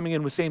are coming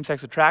in with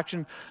same-sex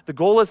attraction, the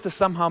goal is to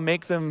somehow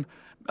make them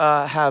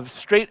have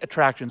straight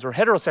attractions or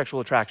heterosexual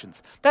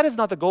attractions. That is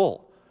not the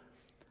goal.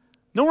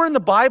 Nowhere in the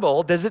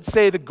Bible does it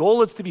say the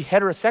goal is to be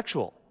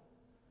heterosexual.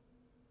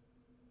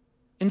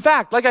 In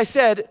fact, like I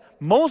said,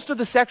 most of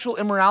the sexual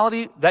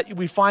immorality that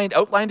we find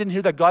outlined in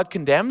here that God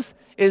condemns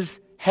is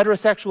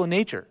heterosexual in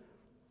nature.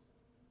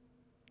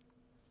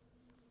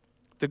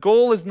 The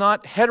goal is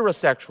not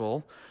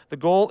heterosexual. The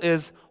goal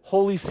is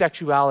holy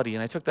sexuality.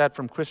 And I took that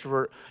from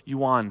Christopher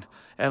Yuan.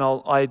 And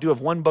I do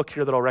have one book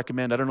here that I'll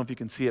recommend. I don't know if you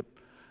can see it.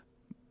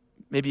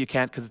 Maybe you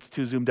can't because it's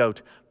too zoomed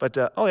out. But,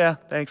 oh yeah,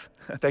 thanks.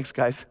 Thanks,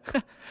 guys.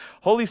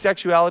 Holy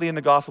Sexuality in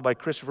the Gospel by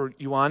Christopher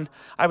Yuan.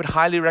 I would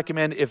highly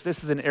recommend, if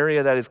this is an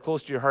area that is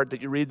close to your heart,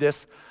 that you read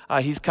this.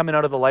 He's coming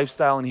out of the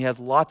lifestyle, and he has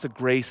lots of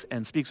grace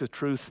and speaks with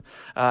truth.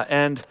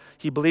 And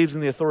he believes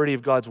in the authority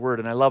of God's word,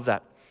 and I love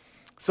that.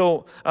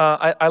 So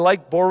I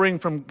like borrowing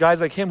from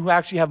guys like him who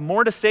actually have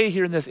more to say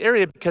here in this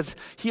area because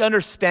he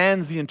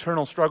understands the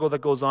internal struggle that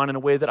goes on in a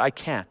way that I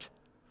can't.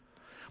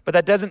 But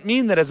that doesn't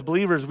mean that as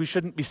believers we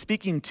shouldn't be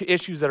speaking to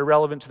issues that are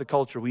relevant to the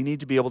culture. We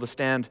need to be able to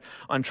stand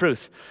on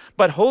truth.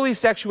 But holy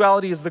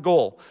sexuality is the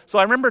goal. So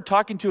I remember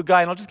talking to a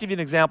guy, and I'll just give you an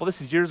example. This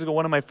is years ago,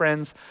 one of my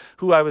friends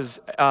who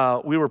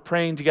we were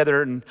praying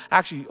together and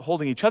actually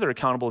holding each other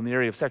accountable in the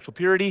area of sexual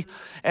purity.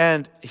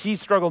 And he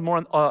struggled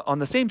more on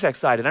the same-sex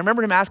side. And I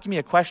remember him asking me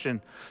a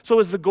question. So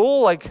is the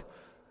goal like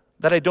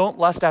that I don't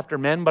lust after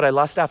men, but I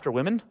lust after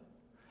women?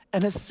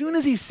 And as soon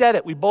as he said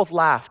it, we both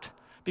laughed,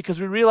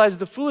 because we realized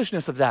the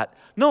foolishness of that.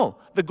 No,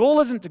 the goal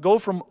isn't to go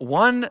from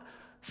one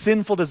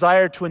sinful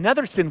desire to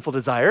another sinful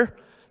desire.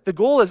 The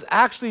goal is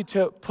actually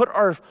to put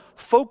our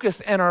focus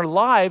and our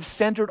lives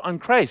centered on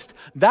Christ.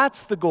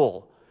 That's the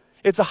goal.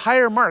 It's a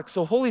higher mark.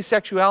 So holy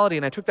sexuality,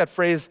 and I took that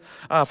phrase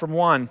from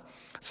Juan.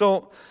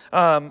 So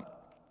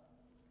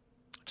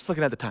just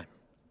looking at the time.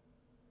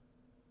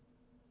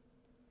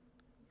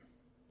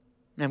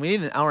 Man, we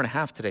need an hour and a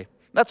half today.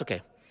 That's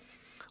okay.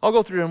 I'll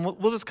go through and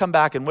we'll just come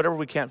back, and whatever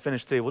we can't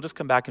finish today, we'll just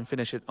come back and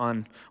finish it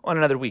on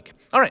another week.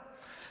 All right.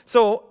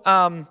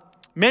 So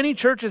many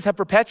churches have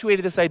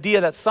perpetuated this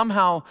idea that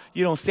somehow,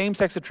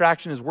 same-sex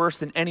attraction is worse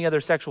than any other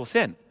sexual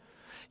sin.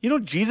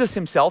 Jesus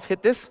himself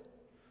hit this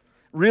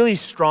really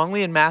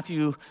strongly in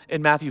Matthew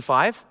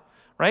 5,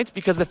 right?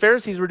 Because the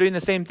Pharisees were doing the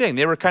same thing.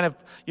 They were kind of,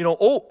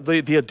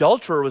 the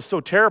adulterer was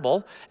so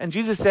terrible. And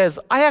Jesus says,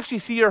 I actually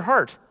see your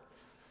heart.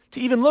 To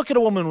even look at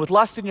a woman with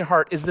lust in your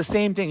heart is the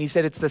same thing. He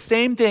said it's the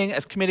same thing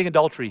as committing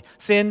adultery.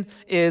 Sin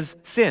is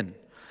sin.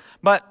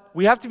 But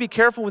we have to be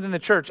careful within the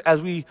church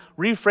as we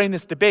reframe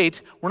this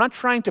debate. We're not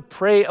trying to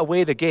pray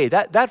away the gay.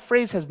 That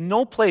phrase has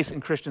no place in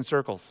Christian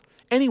circles,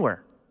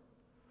 anywhere.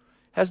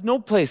 Has no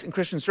place in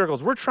Christian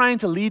circles. We're trying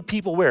to lead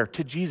people where?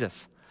 To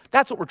Jesus.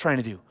 That's what we're trying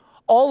to do.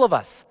 All of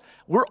us.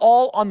 We're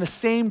all on the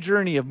same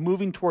journey of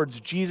moving towards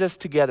Jesus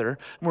together,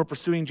 and we're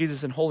pursuing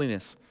Jesus in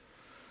holiness.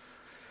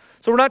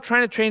 So we're not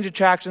trying to change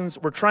attractions.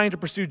 We're trying to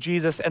pursue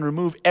Jesus and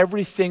remove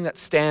everything that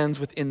stands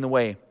within the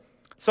way.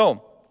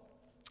 So,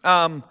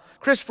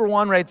 Christopher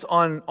Wan writes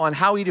on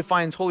how he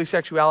defines holy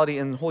sexuality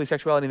and holy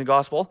sexuality in the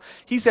gospel.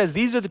 He says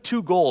these are the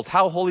two goals,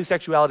 how holy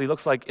sexuality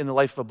looks like in the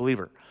life of a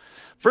believer.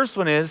 First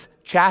one is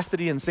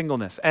chastity and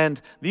singleness.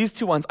 And these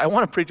two ones, I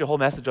want to preach a whole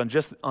message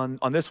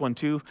on this one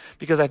too,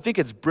 because I think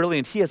it's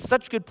brilliant. He has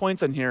such good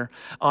points on here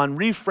on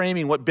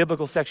reframing what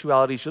biblical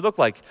sexuality should look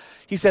like.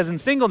 He says in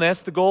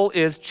singleness, the goal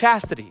is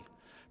chastity,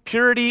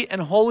 purity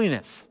and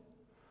holiness.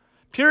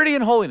 Purity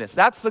and holiness,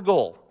 that's the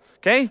goal,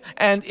 okay?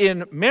 And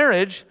in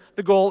marriage,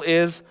 the goal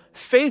is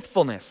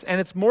faithfulness.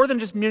 And it's more than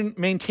just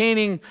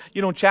maintaining,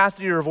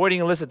 chastity or avoiding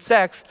illicit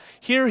sex.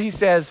 Here he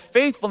says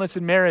faithfulness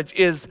in marriage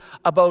is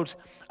about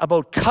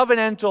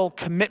covenantal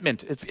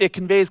commitment. It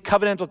conveys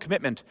covenantal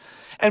commitment.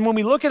 And when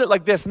we look at it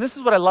like this, and this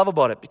is what I love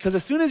about it, because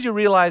as soon as you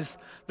realize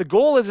the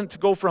goal isn't to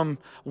go from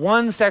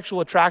one sexual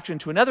attraction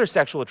to another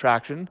sexual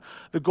attraction,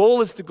 the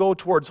goal is to go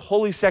towards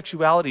holy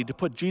sexuality, to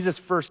put Jesus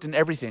first in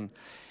everything.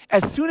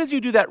 As soon as you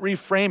do that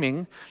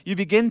reframing, you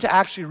begin to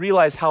actually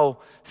realize how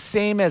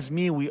same as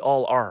me we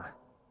all are.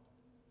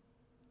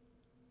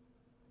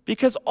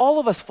 Because all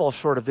of us fall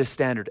short of this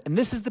standard, and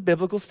this is the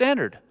biblical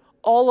standard.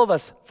 All of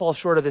us fall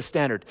short of this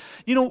standard.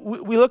 We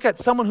look at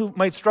someone who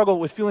might struggle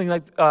with feeling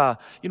like, I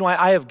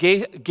have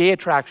gay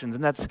attractions,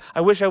 and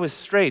I wish I was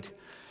straight.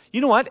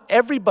 You know what?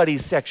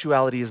 Everybody's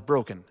sexuality is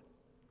broken.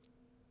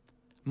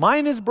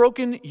 Mine is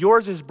broken,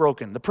 yours is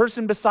broken. The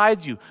person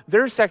beside you,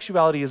 their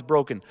sexuality is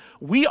broken.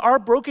 We are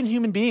broken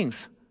human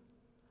beings.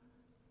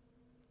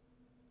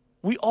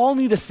 We all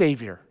need a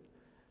Savior.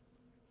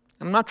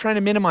 And I'm not trying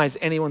to minimize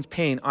anyone's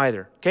pain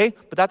either, okay?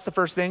 But that's the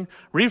first thing.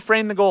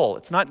 Reframe the goal.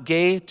 It's not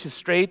gay to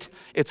straight,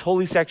 it's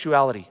holy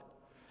sexuality.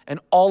 And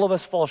all of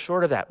us fall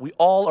short of that. We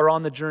all are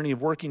on the journey of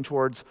working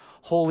towards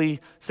holy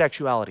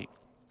sexuality.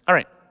 All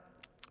right,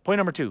 point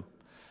number 2.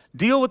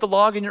 Deal with the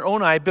log in your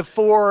own eye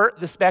before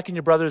the speck in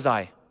your brother's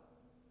eye.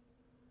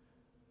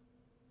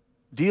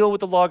 Deal with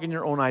the log in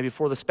your own eye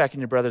before the speck in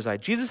your brother's eye.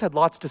 Jesus had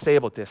lots to say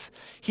about this.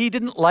 He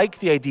didn't like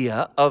the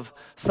idea of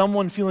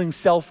someone feeling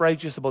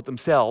self-righteous about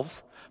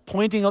themselves,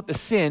 pointing out the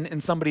sin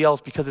in somebody else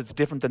because it's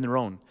different than their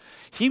own.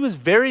 He was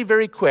very,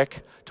 very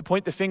quick to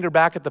point the finger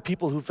back at the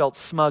people who felt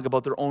smug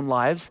about their own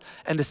lives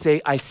and to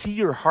say, I see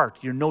your heart,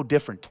 you're no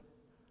different.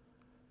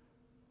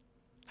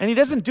 And he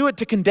doesn't do it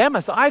to condemn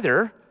us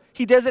either.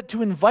 He does it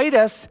to invite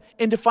us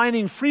into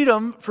finding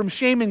freedom from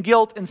shame and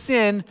guilt and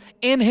sin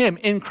in him,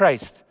 in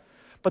Christ.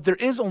 But there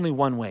is only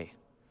one way,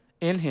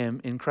 in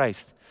him, in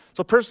Christ.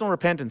 So personal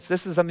repentance,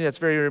 this is something that's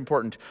very, very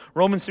important.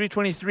 Romans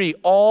 3:23,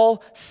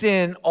 all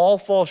sin, all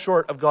fall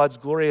short of God's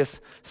glorious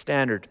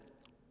standard.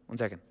 One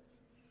second.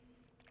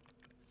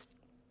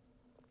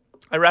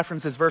 I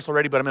referenced this verse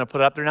already, but I'm going to put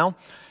it up there now.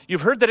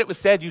 You've heard that it was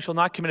said, you shall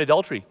not commit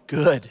adultery.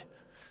 Good.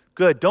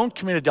 Don't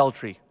commit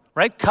adultery.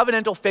 Right?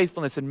 Covenantal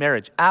faithfulness in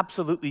marriage.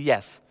 Absolutely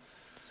yes.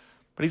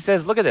 But he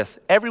says, look at this.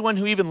 Everyone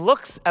who even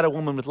looks at a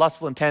woman with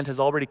lustful intent has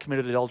already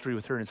committed adultery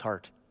with her in his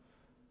heart.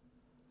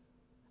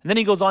 And then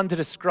he goes on to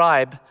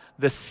describe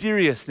the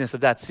seriousness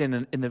of that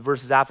sin in the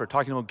verses after,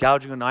 talking about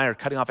gouging an eye or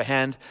cutting off a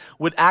hand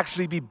would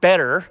actually be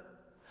better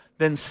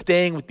than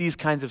staying with these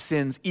kinds of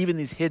sins, even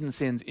these hidden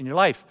sins in your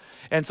life.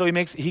 And so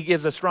he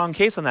gives a strong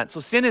case on that.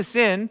 So sin is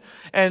sin,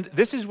 and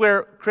this is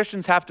where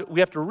Christians have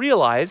to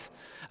realize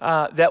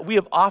that we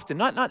have often,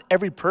 not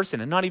every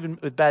person, and not even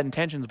with bad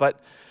intentions,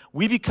 but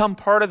we become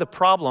part of the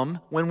problem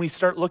when we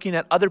start looking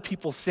at other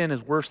people's sin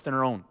as worse than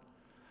our own.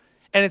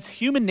 And it's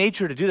human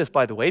nature to do this,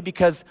 by the way,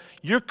 because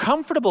you're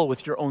comfortable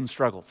with your own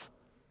struggles.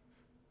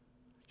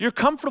 You're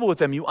comfortable with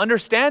them. You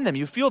understand them.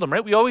 You feel them,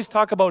 right? We always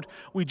talk about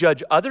we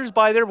judge others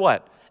by their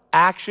what?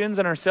 Actions,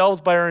 and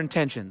ourselves by our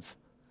intentions.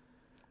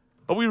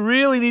 But we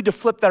really need to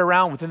flip that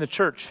around within the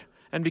church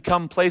and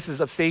become places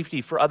of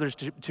safety for others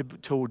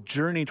to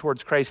journey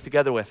towards Christ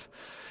together with.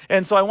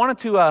 And so I wanted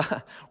to,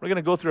 we're going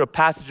to go through a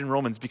passage in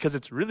Romans because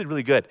it's really,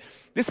 really good.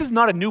 This is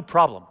not a new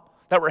problem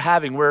that we're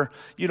having where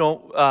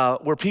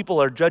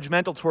people are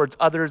judgmental towards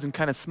others and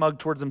kind of smug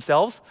towards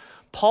themselves.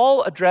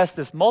 Paul addressed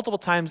this multiple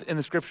times in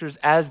the scriptures,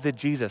 as did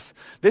Jesus.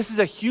 This is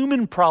a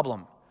human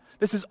problem.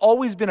 This has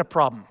always been a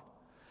problem.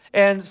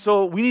 And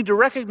so we need to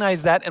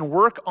recognize that and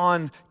work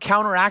on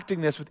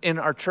counteracting this within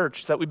our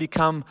church so that we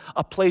become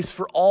a place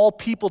for all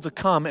people to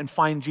come and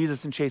find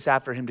Jesus and chase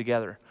after him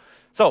together.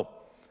 So,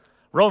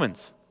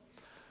 Romans.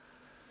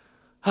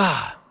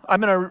 All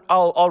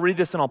I'll read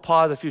this and I'll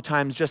pause a few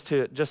times just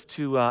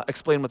to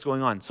explain what's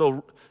going on.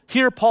 So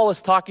here Paul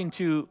is talking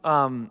to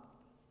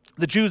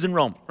the Jews in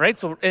Rome, right?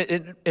 So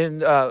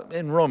in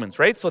Romans,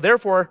 right? So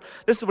therefore,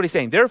 this is what he's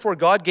saying. Therefore,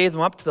 God gave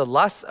them up to the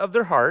lusts of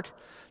their heart,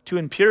 to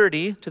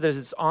impurity, to the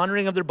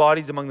dishonoring of their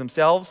bodies among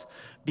themselves,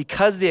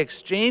 because they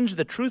exchanged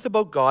the truth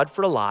about God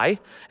for a lie,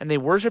 and they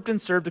worshipped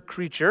and served the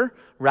creature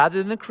rather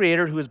than the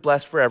Creator, who is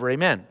blessed forever.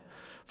 Amen.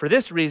 For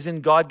this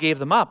reason, God gave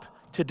them up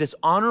to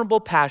dishonorable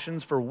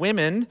passions, for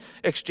women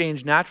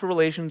exchanged natural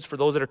relations for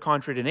those that are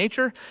contrary to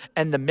nature,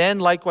 and the men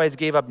likewise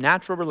gave up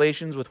natural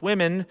relations with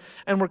women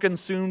and were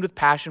consumed with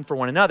passion for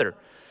one another,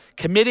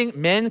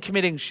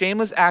 committing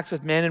shameless acts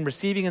with men and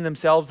receiving in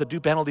themselves the due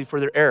penalty for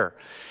their error.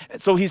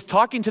 So he's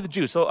talking to the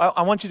Jews. So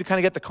I want you to kind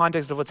of get the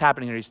context of what's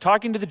happening here. He's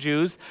talking to the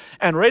Jews,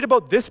 and right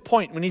about this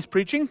point when he's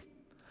preaching,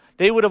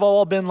 they would have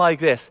all been like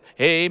this: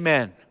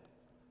 amen.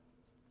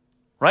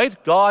 Right?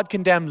 God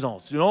condemns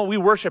us. We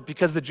worship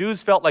because the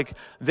Jews felt like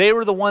they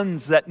were the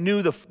ones that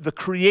knew the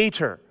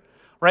Creator,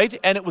 right?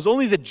 And it was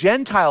only the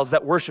Gentiles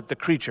that worshiped the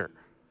creature,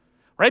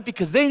 right?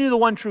 Because they knew the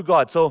one true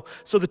God. So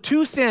the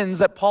two sins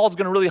that Paul's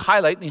going to really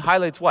highlight, and he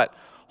highlights what?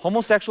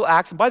 Homosexual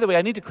acts. And by the way,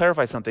 I need to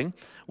clarify something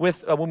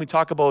with when we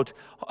talk about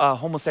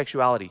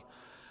homosexuality.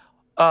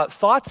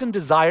 Thoughts and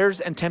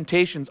desires and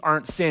temptations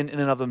aren't sin in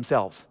and of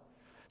themselves.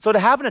 So to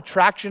have an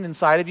attraction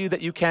inside of you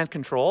that you can't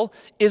control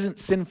isn't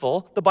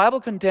sinful. The Bible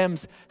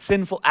condemns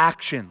sinful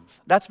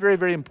actions. That's very,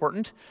 very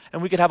important.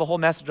 And we could have a whole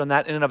message on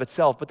that in and of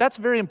itself. But that's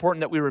very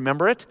important that we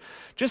remember it.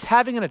 Just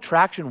having an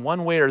attraction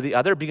one way or the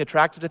other, being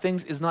attracted to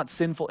things, is not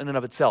sinful in and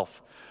of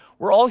itself.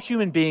 We're all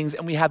human beings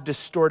and we have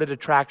distorted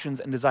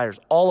attractions and desires,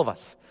 all of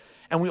us.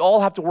 And we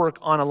all have to work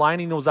on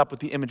aligning those up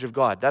with the image of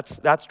God.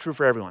 That's true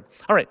for everyone.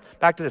 All right,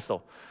 back to this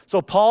though.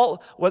 So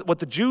Paul, what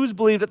the Jews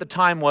believed at the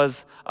time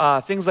was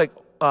things like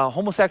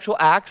homosexual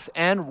acts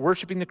and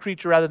worshiping the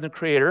creature rather than the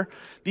Creator.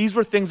 These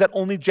were things that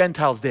only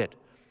Gentiles did.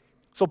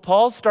 So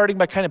Paul's starting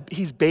by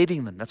he's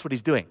baiting them. That's what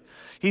he's doing.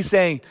 He's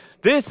saying,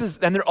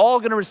 and they're all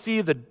going to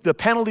receive the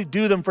penalty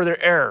due them for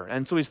their error.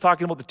 And so he's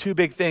talking about the two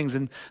big things.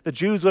 And the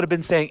Jews would have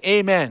been saying,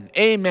 amen,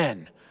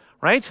 amen,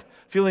 right?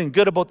 Feeling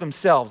good about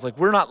themselves. Like,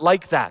 we're not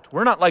like that.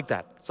 We're not like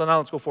that. So now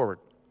let's go forward.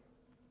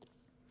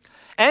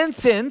 And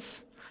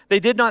since they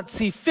did not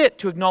see fit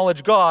to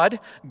acknowledge God,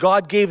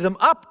 God gave them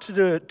up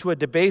to a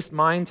debased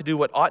mind to do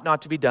what ought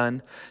not to be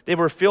done. They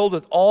were filled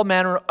with all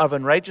manner of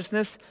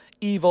unrighteousness,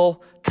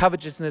 evil,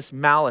 covetousness,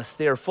 malice.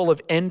 They are full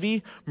of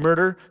envy,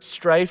 murder,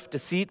 strife,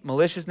 deceit,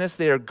 maliciousness.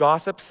 They are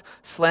gossips,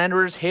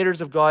 slanderers,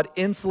 haters of God,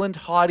 insolent,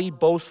 haughty,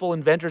 boastful,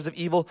 inventors of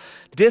evil,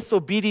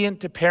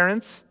 disobedient to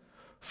parents,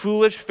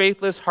 foolish,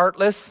 faithless,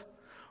 heartless,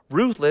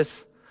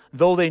 ruthless.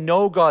 Though they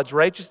know God's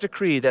righteous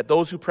decree that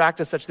those who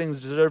practice such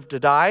things deserve to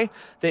die,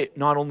 they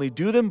not only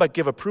do them, but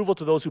give approval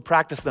to those who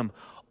practice them.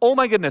 Oh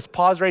my goodness,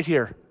 pause right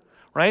here,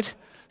 right?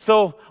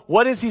 So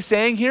what is he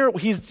saying here?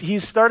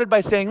 He's started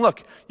by saying,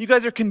 look, you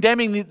guys are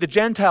condemning the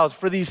Gentiles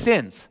for these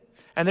sins.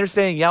 And they're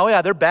saying,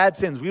 yeah, they're bad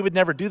sins. We would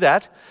never do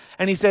that.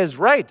 And he says,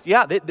 right,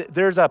 yeah,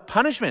 there's a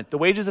punishment. The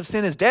wages of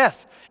sin is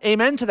death.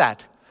 Amen to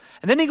that.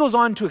 And then he goes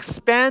on to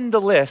expand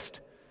the list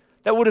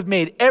that would have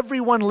made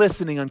everyone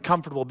listening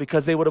uncomfortable,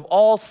 because they would have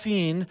all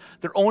seen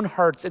their own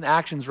hearts and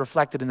actions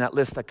reflected in that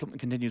list that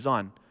continues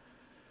on.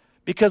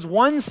 Because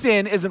one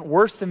sin isn't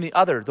worse than the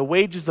other. The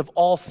wages of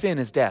all sin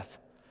is death.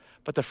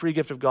 But the free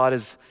gift of God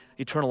is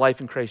eternal life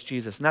in Christ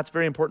Jesus. And that's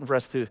very important for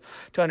us to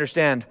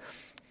understand.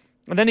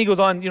 And then he goes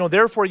on,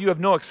 therefore you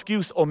have no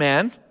excuse, O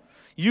man,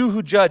 you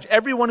who judge,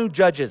 everyone who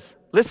judges.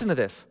 Listen to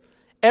this.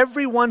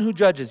 Everyone who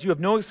judges, you have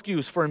no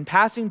excuse, for in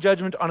passing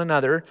judgment on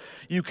another,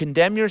 you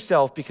condemn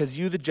yourself, because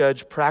you, the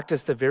judge,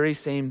 practice the very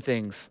same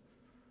things.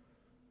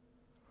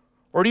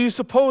 Or do you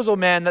suppose, O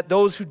man, that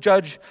those who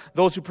judge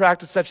those who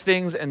practice such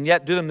things and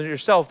yet do them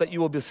yourself, that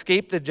you will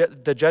escape the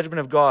judgment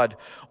of God?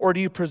 Or do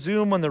you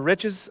presume on the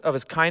riches of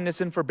his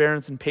kindness and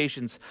forbearance and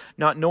patience,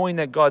 not knowing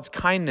that God's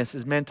kindness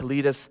is meant to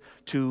lead us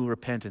to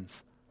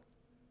repentance?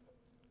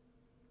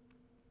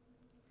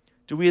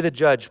 Do we, the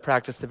judge,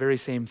 practice the very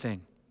same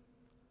thing?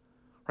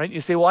 Right?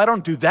 You say, well, I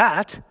don't do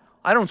that.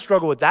 I don't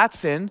struggle with that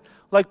sin.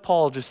 Like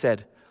Paul just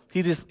said,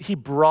 he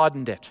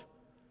broadened it.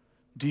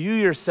 Do you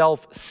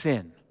yourself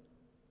sin?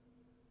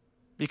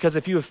 Because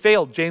if you have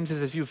failed, James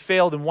says, if you've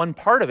failed in one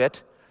part of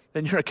it,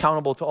 then you're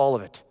accountable to all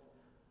of it.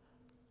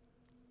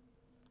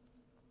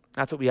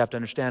 That's what we have to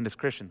understand as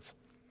Christians.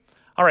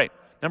 All right,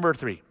 number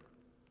 3.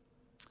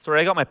 Sorry,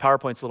 I got my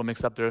PowerPoints a little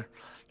mixed up there.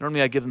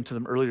 Normally I give them to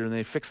them earlier and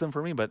they fix them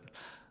for me, but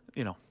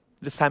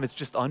this time it's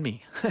just on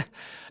me.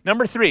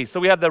 Number 3, so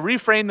we have the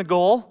reframe the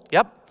goal.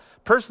 Yep.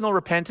 Personal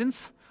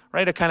repentance,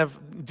 right? To kind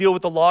of deal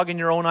with the log in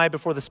your own eye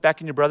before the speck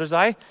in your brother's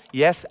eye.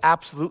 Yes,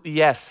 absolutely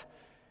yes.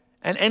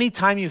 And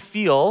anytime you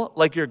feel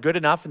like you're good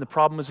enough and the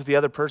problem is with the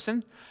other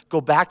person,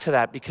 go back to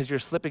that, because you're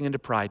slipping into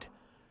pride.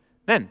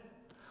 Then,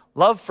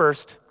 love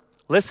first,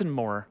 listen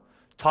more,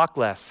 talk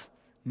less,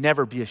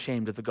 never be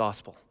ashamed of the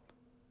gospel.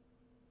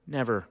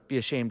 Never be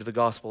ashamed of the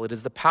gospel. It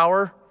is the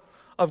power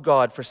of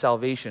God for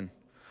salvation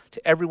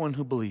to everyone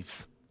who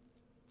believes.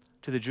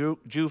 to the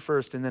Jew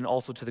first and then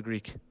also to the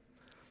Greek.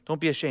 Don't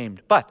be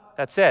ashamed. But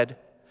that said,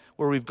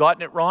 where we've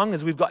gotten it wrong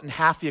is we've gotten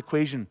half the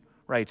equation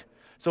right.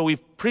 So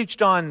we've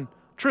preached on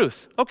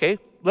truth. Okay,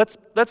 let's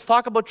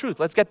talk about truth.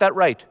 Let's get that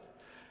right.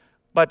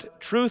 But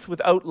truth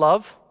without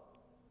love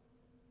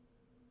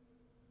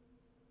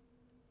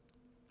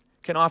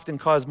can often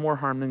cause more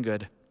harm than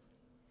good.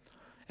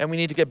 And we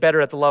need to get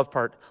better at the love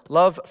part.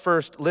 Love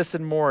first,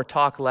 listen more,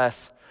 talk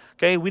less.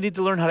 Okay, we need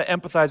to learn how to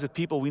empathize with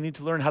people. We need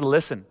to learn how to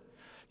listen.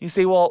 You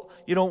say, well,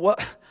 you know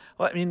what?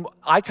 Well, I mean,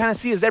 I kind of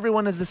see as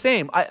everyone is the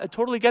same. I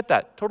totally get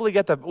that. Totally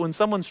get that. But when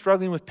someone's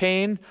struggling with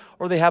pain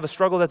or they have a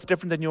struggle that's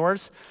different than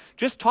yours,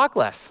 just talk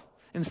less.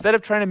 Instead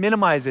of trying to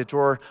minimize it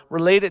or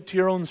relate it to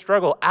your own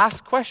struggle,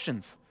 ask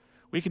questions.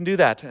 We can do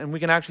that, and we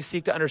can actually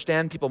seek to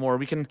understand people more.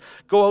 We can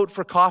go out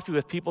for coffee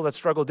with people that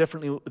struggle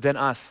differently than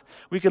us.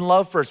 We can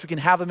love first. We can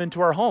have them into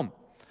our home.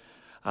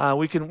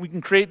 We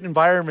can create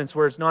environments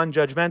where it's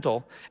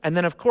non-judgmental. And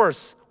then, of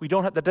course,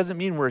 that doesn't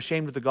mean we're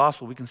ashamed of the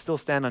gospel. We can still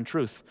stand on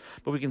truth,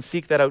 but we can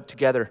seek that out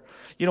together.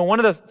 You know, one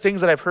of the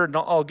things that I've heard, and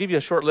I'll give you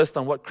a short list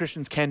on what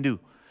Christians can do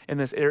in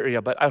this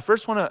area, but I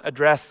first want to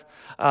address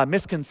a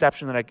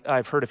misconception that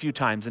I've heard a few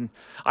times. And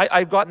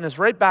I've gotten this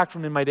right back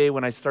from in my day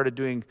when I started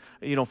doing,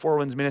 Four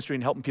Winds ministry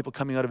and helping people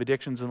coming out of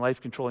addictions and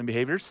life-controlling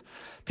behaviors.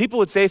 People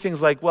would say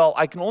things like, well,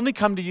 I can only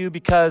come to you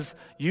because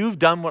you've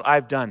done what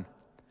I've done.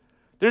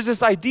 There's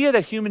this idea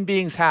that human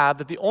beings have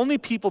that the only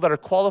people that are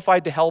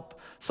qualified to help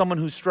someone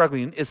who's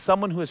struggling is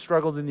someone who has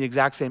struggled in the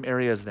exact same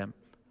area as them.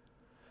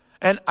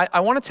 And I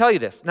want to tell you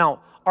this.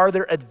 Now, are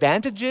there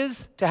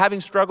advantages to having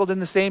struggled in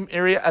the same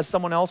area as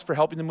someone else for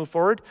helping them move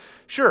forward?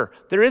 Sure,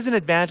 there is an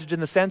advantage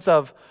in the sense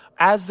of,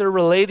 as they're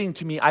relating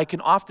to me, I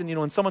can often,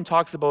 when someone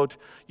talks about,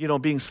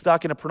 being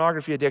stuck in a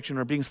pornography addiction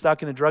or being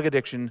stuck in a drug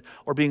addiction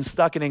or being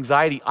stuck in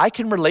anxiety, I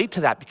can relate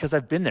to that because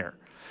I've been there.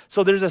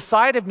 So there's a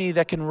side of me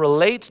that can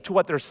relate to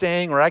what they're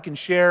saying, or I can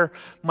share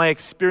my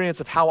experience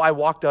of how I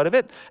walked out of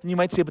it. And you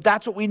might say, but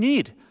that's what we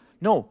need.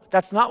 No,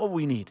 that's not what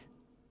we need.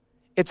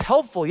 It's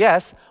helpful,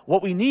 yes.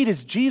 What we need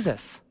is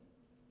Jesus.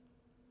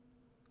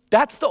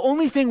 That's the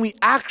only thing we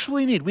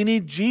actually need. We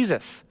need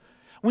Jesus.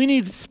 We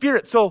need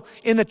Spirit. So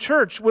in the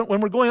church,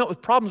 when we're going out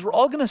with problems, we're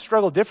all going to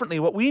struggle differently.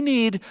 What we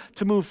need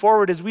to move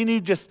forward is we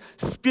need just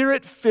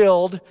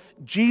Spirit-filled,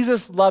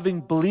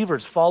 Jesus-loving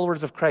believers,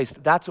 followers of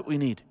Christ. That's what we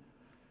need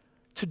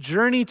to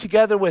journey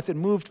together with and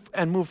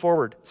move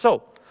forward.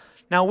 So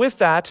now with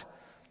that,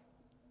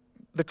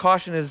 the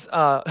caution is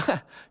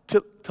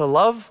to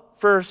love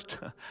first,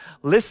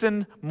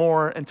 listen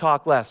more, and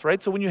talk less,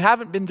 right? So when you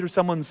haven't been through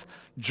someone's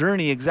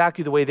journey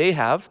exactly the way they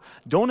have,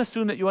 don't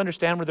assume that you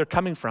understand where they're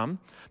coming from.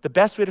 The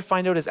best way to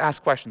find out is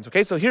ask questions,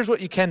 okay? So here's what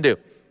you can do.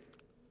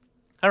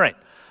 All right,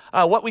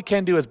 what we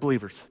can do as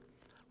believers.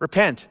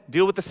 Repent.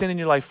 Deal with the sin in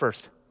your life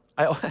first.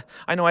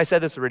 I know I said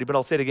this already, but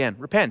I'll say it again.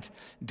 Repent.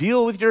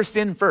 Deal with your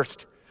sin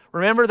first.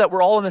 Remember that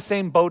we're all in the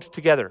same boat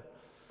together.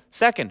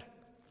 Second,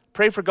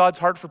 pray for God's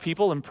heart for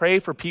people and pray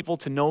for people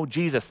to know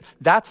Jesus.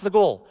 That's the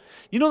goal.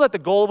 You know that the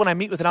goal when I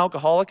meet with an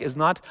alcoholic is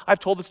not, I've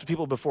told this to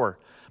people before,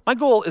 my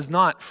goal is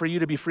not for you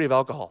to be free of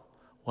alcohol.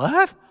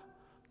 What?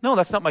 No,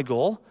 that's not my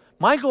goal.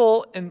 My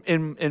goal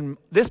in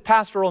this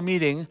pastoral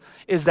meeting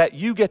is that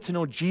you get to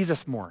know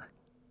Jesus more.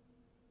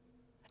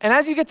 And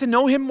as you get to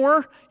know him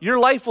more, your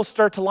life will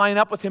start to line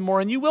up with him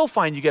more, and you will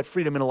find you get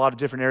freedom in a lot of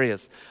different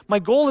areas. My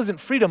goal isn't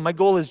freedom, my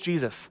goal is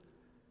Jesus.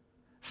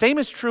 Same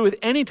is true with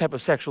any type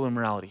of sexual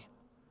immorality.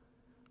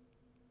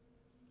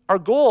 Our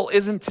goal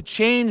isn't to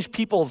change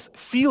people's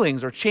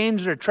feelings or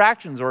change their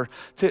attractions or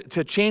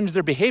to change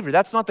their behavior.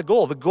 That's not the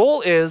goal. The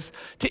goal is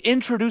to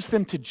introduce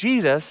them to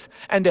Jesus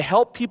and to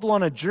help people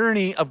on a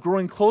journey of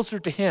growing closer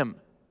to him.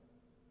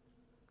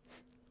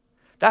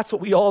 That's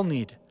what we all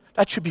need.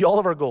 That should be all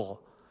of our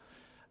goal.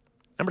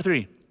 Number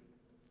 3,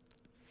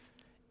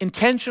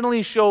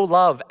 intentionally show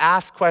love.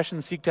 Ask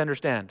questions, seek to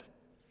understand.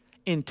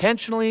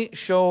 Intentionally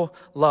show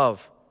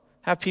love.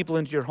 Have people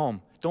into your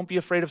home. Don't be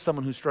afraid of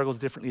someone who struggles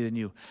differently than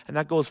you. And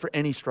that goes for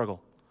any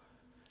struggle.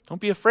 Don't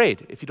be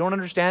afraid. If you don't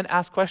understand,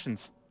 ask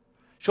questions.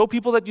 Show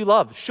people that you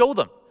love. Show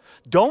them.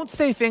 Don't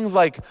say things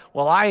like,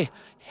 well, I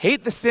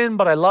hate the sin,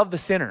 but I love the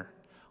sinner.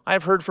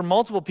 I've heard from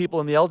multiple people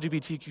in the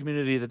LGBT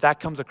community that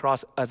comes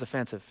across as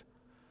offensive.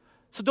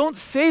 So don't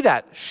say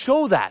that.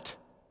 Show that.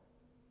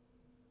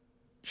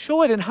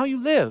 Show it in how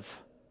you live.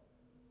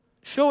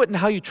 Show it in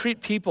how you treat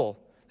people,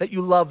 that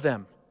you love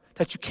them,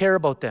 that you care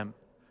about them.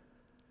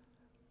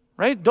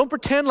 Right? Don't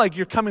pretend like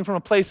you're coming from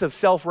a place of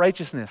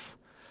self-righteousness.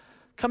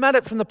 Come at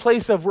it from the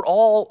place of we're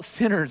all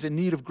sinners in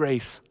need of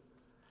grace.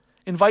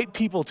 Invite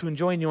people to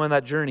join you on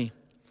that journey.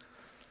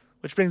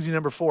 Which brings me to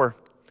number 4.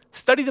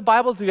 Study the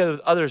Bible together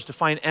with others to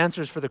find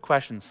answers for the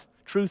questions.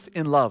 Truth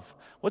in love.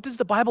 What does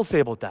the Bible say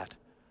about that?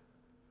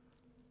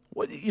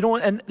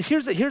 And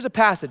here's a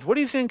passage. What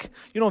do you think,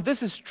 if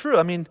this is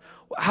true,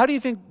 how do you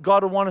think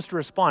God would want us to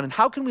respond? And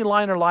how can we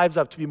line our lives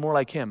up to be more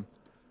like him?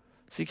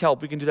 Seek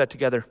help. We can do that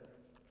together.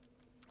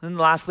 And then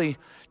lastly,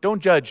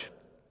 don't judge.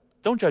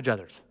 Don't judge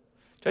others.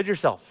 Judge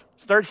yourself.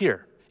 Start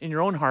here. in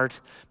your own heart,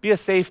 be a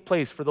safe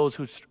place for those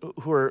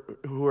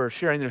who are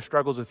sharing their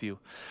struggles with you.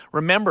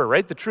 Remember,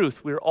 right, the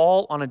truth. We're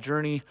all on a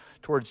journey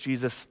towards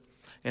Jesus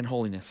and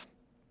holiness.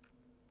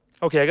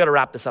 Okay, I got to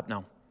wrap this up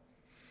now.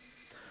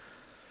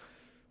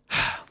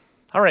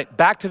 All right,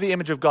 back to the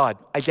image of God,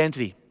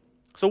 identity.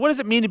 So what does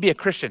it mean to be a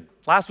Christian?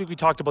 Last week we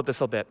talked about this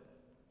a bit.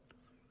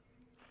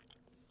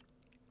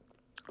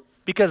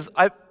 Because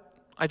I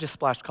just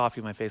splashed coffee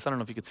in my face. I don't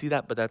know if you could see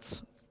that, but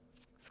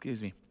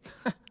excuse me.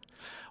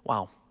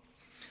 Wow.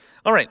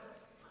 All right.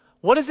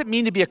 What does it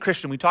mean to be a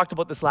Christian? We talked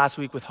about this last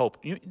week with Hope.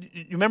 You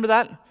remember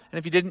that? And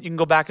if you didn't, you can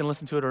go back and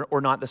listen to it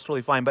or not. That's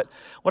totally fine. But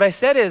what I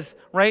said is,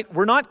 right,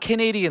 we're not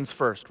Canadians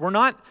first. We're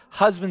not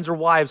husbands or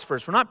wives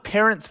first. We're not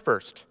parents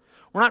first.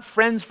 We're not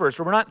friends first.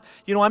 Or we're not,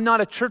 I'm not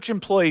a church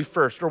employee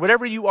first or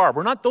whatever you are.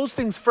 We're not those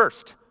things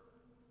first.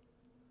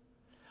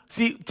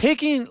 See,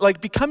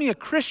 becoming a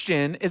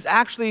Christian is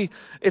actually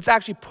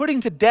putting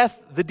to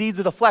death the deeds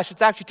of the flesh.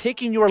 It's actually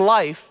taking your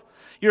life,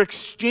 you're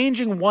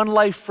exchanging one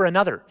life for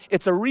another.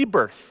 It's a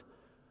rebirth.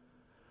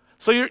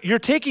 So you're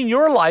taking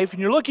your life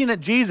and you're looking at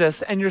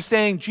Jesus and you're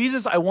saying,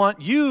 Jesus, I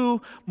want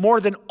you more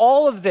than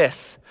all of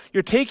this.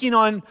 You're taking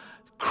on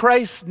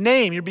Christ's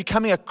name. You're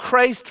becoming a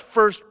Christ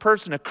first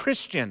person, a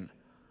Christian.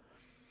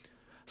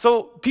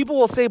 So people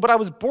will say, but I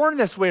was born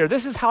this way, or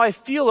this is how I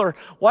feel, or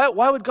why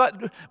would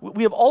God?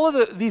 We have all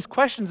of these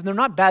questions, and they're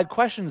not bad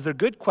questions, they're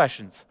good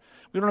questions.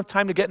 We don't have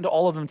time to get into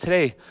all of them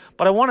today,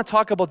 but I want to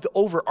talk about the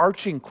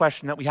overarching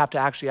question that we have to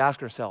actually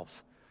ask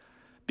ourselves.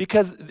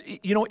 Because,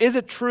 is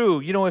it true,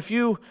 if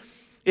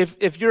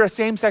you're a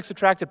same-sex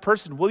attracted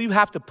person, will you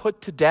have to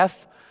put to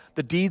death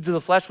the deeds of the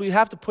flesh? Will you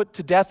have to put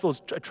to death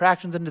those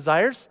attractions and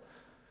desires?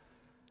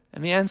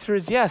 And the answer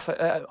is yes.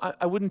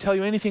 I wouldn't tell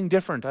you anything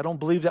different. I don't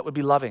believe that would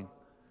be loving.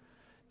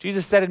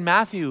 Jesus said in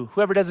Matthew,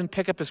 whoever doesn't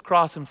pick up his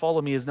cross and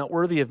follow me is not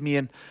worthy of me.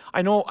 And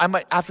I know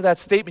after that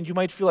statement, you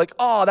might feel like,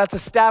 oh, that's a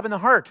stab in the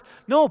heart.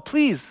 No,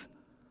 please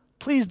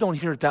don't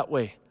hear it that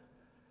way.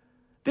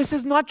 This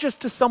is not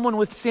just to someone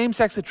with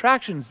same-sex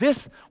attractions.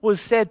 This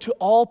was said to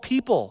all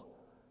people.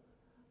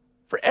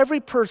 For every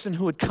person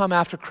who would come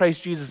after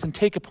Christ Jesus and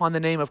take upon the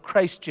name of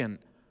Christian.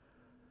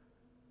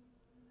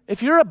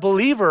 If you're a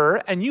believer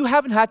and you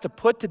haven't had to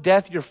put to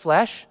death your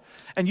flesh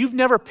and you've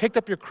never picked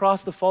up your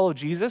cross to follow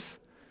Jesus,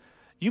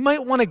 you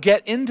might want to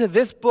get into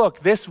this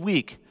book this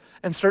week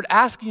and start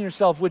asking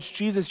yourself which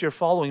Jesus you're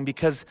following,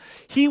 because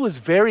he was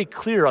very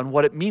clear on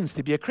what it means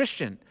to be a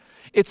Christian.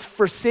 It's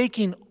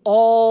forsaking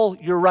all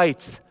your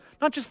rights,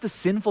 not just the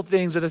sinful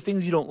things or the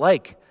things you don't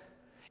like.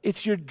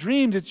 It's your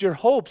dreams, it's your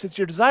hopes, it's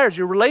your desires,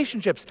 your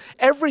relationships,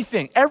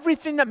 everything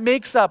that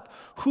makes up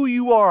who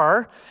you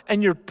are,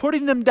 and you're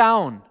putting them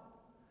down.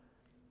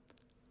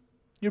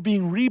 You're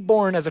being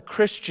reborn as a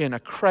Christian, a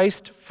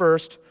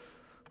Christ-first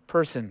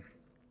person.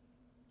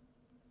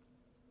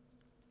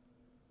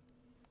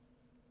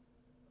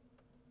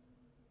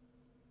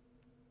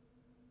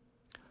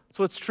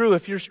 So it's true,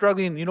 if you're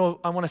struggling,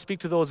 I want to speak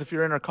to those if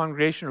you're in our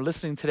congregation or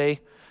listening today,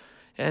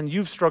 and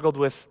you've struggled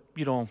with,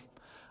 you've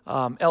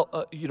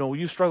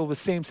struggled with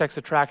same-sex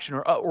attraction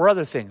or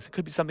other things. It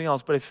could be something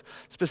else, but if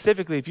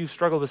you've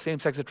struggled with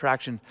same-sex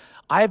attraction,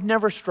 I've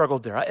never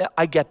struggled there.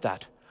 I get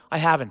that. I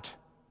haven't.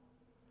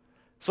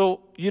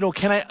 So,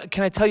 can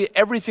I tell you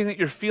everything that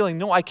you're feeling?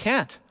 No, I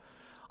can't.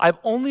 I've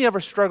only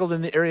ever struggled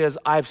in the areas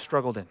I've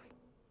struggled in.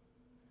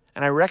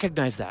 And I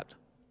recognize that.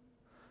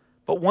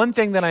 But one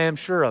thing that I am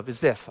sure of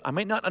is this. I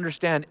might not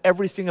understand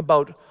everything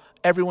about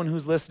everyone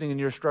who's listening and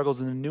your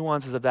struggles and the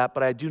nuances of that,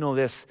 but I do know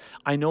this.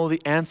 I know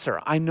the answer.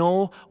 I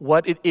know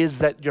what it is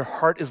that your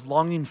heart is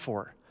longing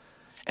for.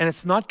 And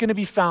it's not going to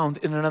be found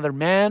in another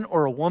man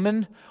or a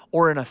woman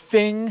or in a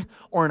thing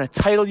or in a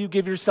title you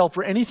give yourself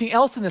or anything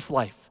else in this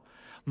life.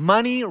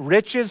 Money,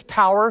 riches,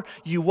 power,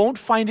 you won't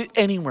find it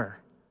anywhere.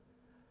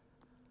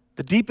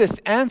 The deepest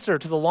answer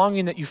to the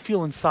longing that you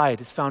feel inside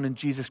is found in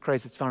Jesus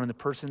Christ. It's found in the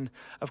person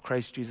of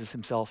Christ Jesus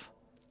himself.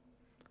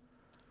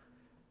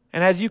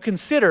 And as you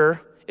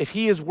consider if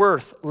he is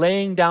worth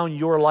laying down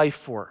your life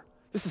for,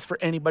 this is for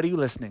anybody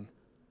listening,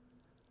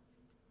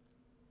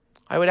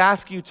 I would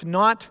ask you to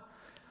not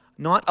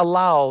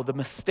allow the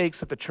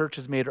mistakes that the church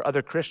has made or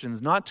other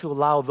Christians, not to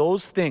allow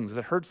those things,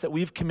 the hurts that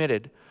we've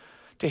committed,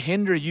 to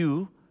hinder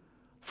you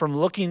from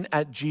looking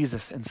at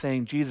Jesus and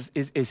saying, Jesus,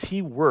 is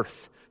he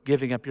worth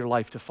giving up your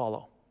life to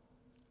follow?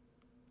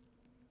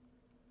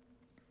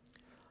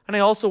 And I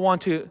also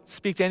want to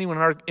speak to anyone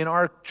in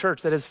our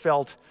church that has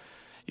felt,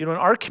 in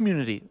our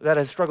community that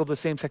has struggled with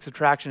same-sex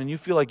attraction, and you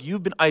feel like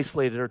you've been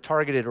isolated or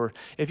targeted, or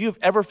if you've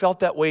ever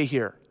felt that way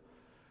here,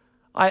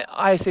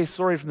 I say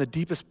sorry from the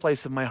deepest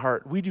place of my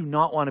heart. We do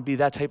not want to be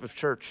that type of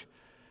church.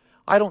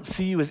 I don't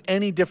see you as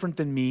any different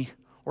than me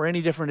or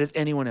any different as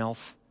anyone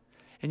else.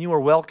 And you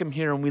are welcome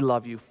here, and we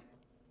love you.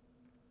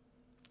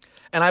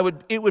 And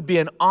it would be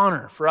an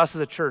honor for us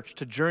as a church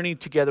to journey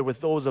together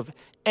with those of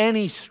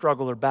any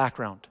struggle or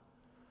background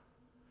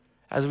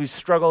as we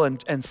struggle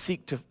and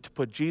seek to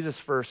put Jesus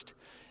first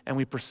and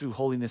we pursue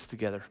holiness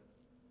together.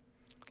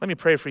 Let me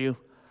pray for you,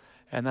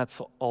 and that's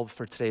all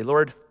for today.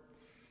 Lord,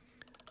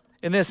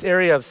 In this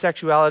area of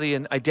sexuality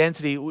and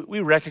identity, we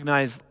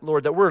recognize,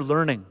 Lord, that we're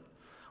learning.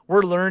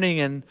 We're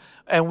learning,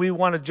 and we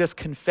want to just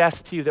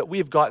confess to you that we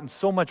have gotten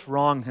so much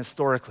wrong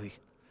historically.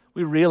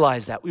 We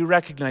realize that. We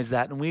recognize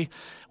that. And we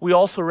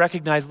also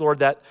recognize, Lord,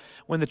 that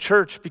when the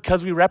church,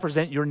 because we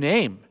represent your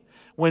name,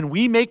 when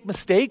we make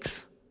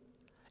mistakes,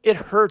 it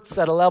hurts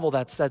at a level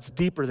that's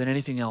deeper than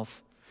anything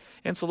else.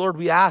 And so, Lord,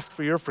 we ask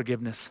for your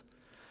forgiveness.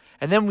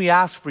 And then we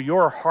ask for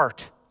your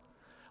heart.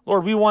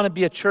 Lord, we want to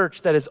be a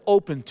church that is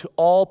open to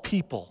all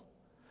people,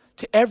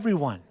 to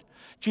everyone.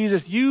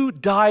 Jesus, you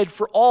died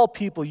for all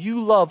people.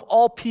 You love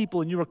all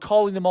people, and you are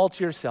calling them all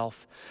to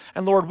yourself.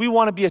 And Lord, we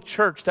want to be a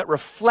church that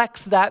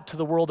reflects that to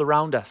the world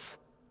around us.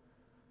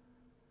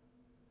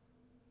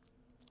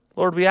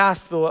 Lord, we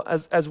ask, though,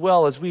 as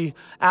well as we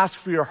ask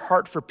for your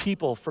heart for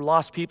people, for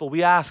lost people,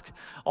 we ask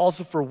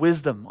also for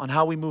wisdom on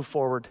how we move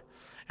forward,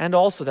 and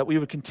also that we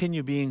would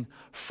continue being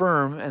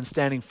firm and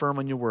standing firm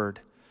on your word.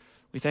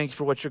 We thank you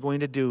for what you're going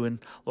to do. And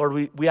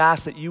Lord, we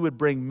ask that you would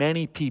bring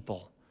many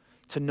people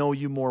to know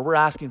you more. We're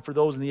asking for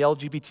those in the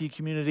LGBT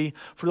community,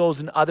 for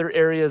those in other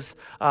areas,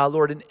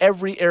 Lord, in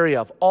every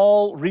area of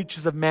all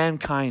reaches of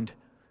mankind.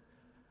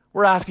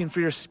 We're asking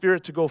for your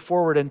Spirit to go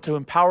forward and to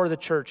empower the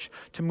church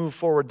to move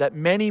forward, that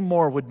many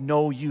more would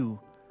know you,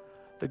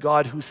 the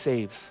God who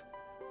saves.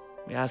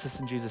 We ask this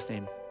in Jesus'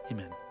 name.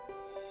 Amen.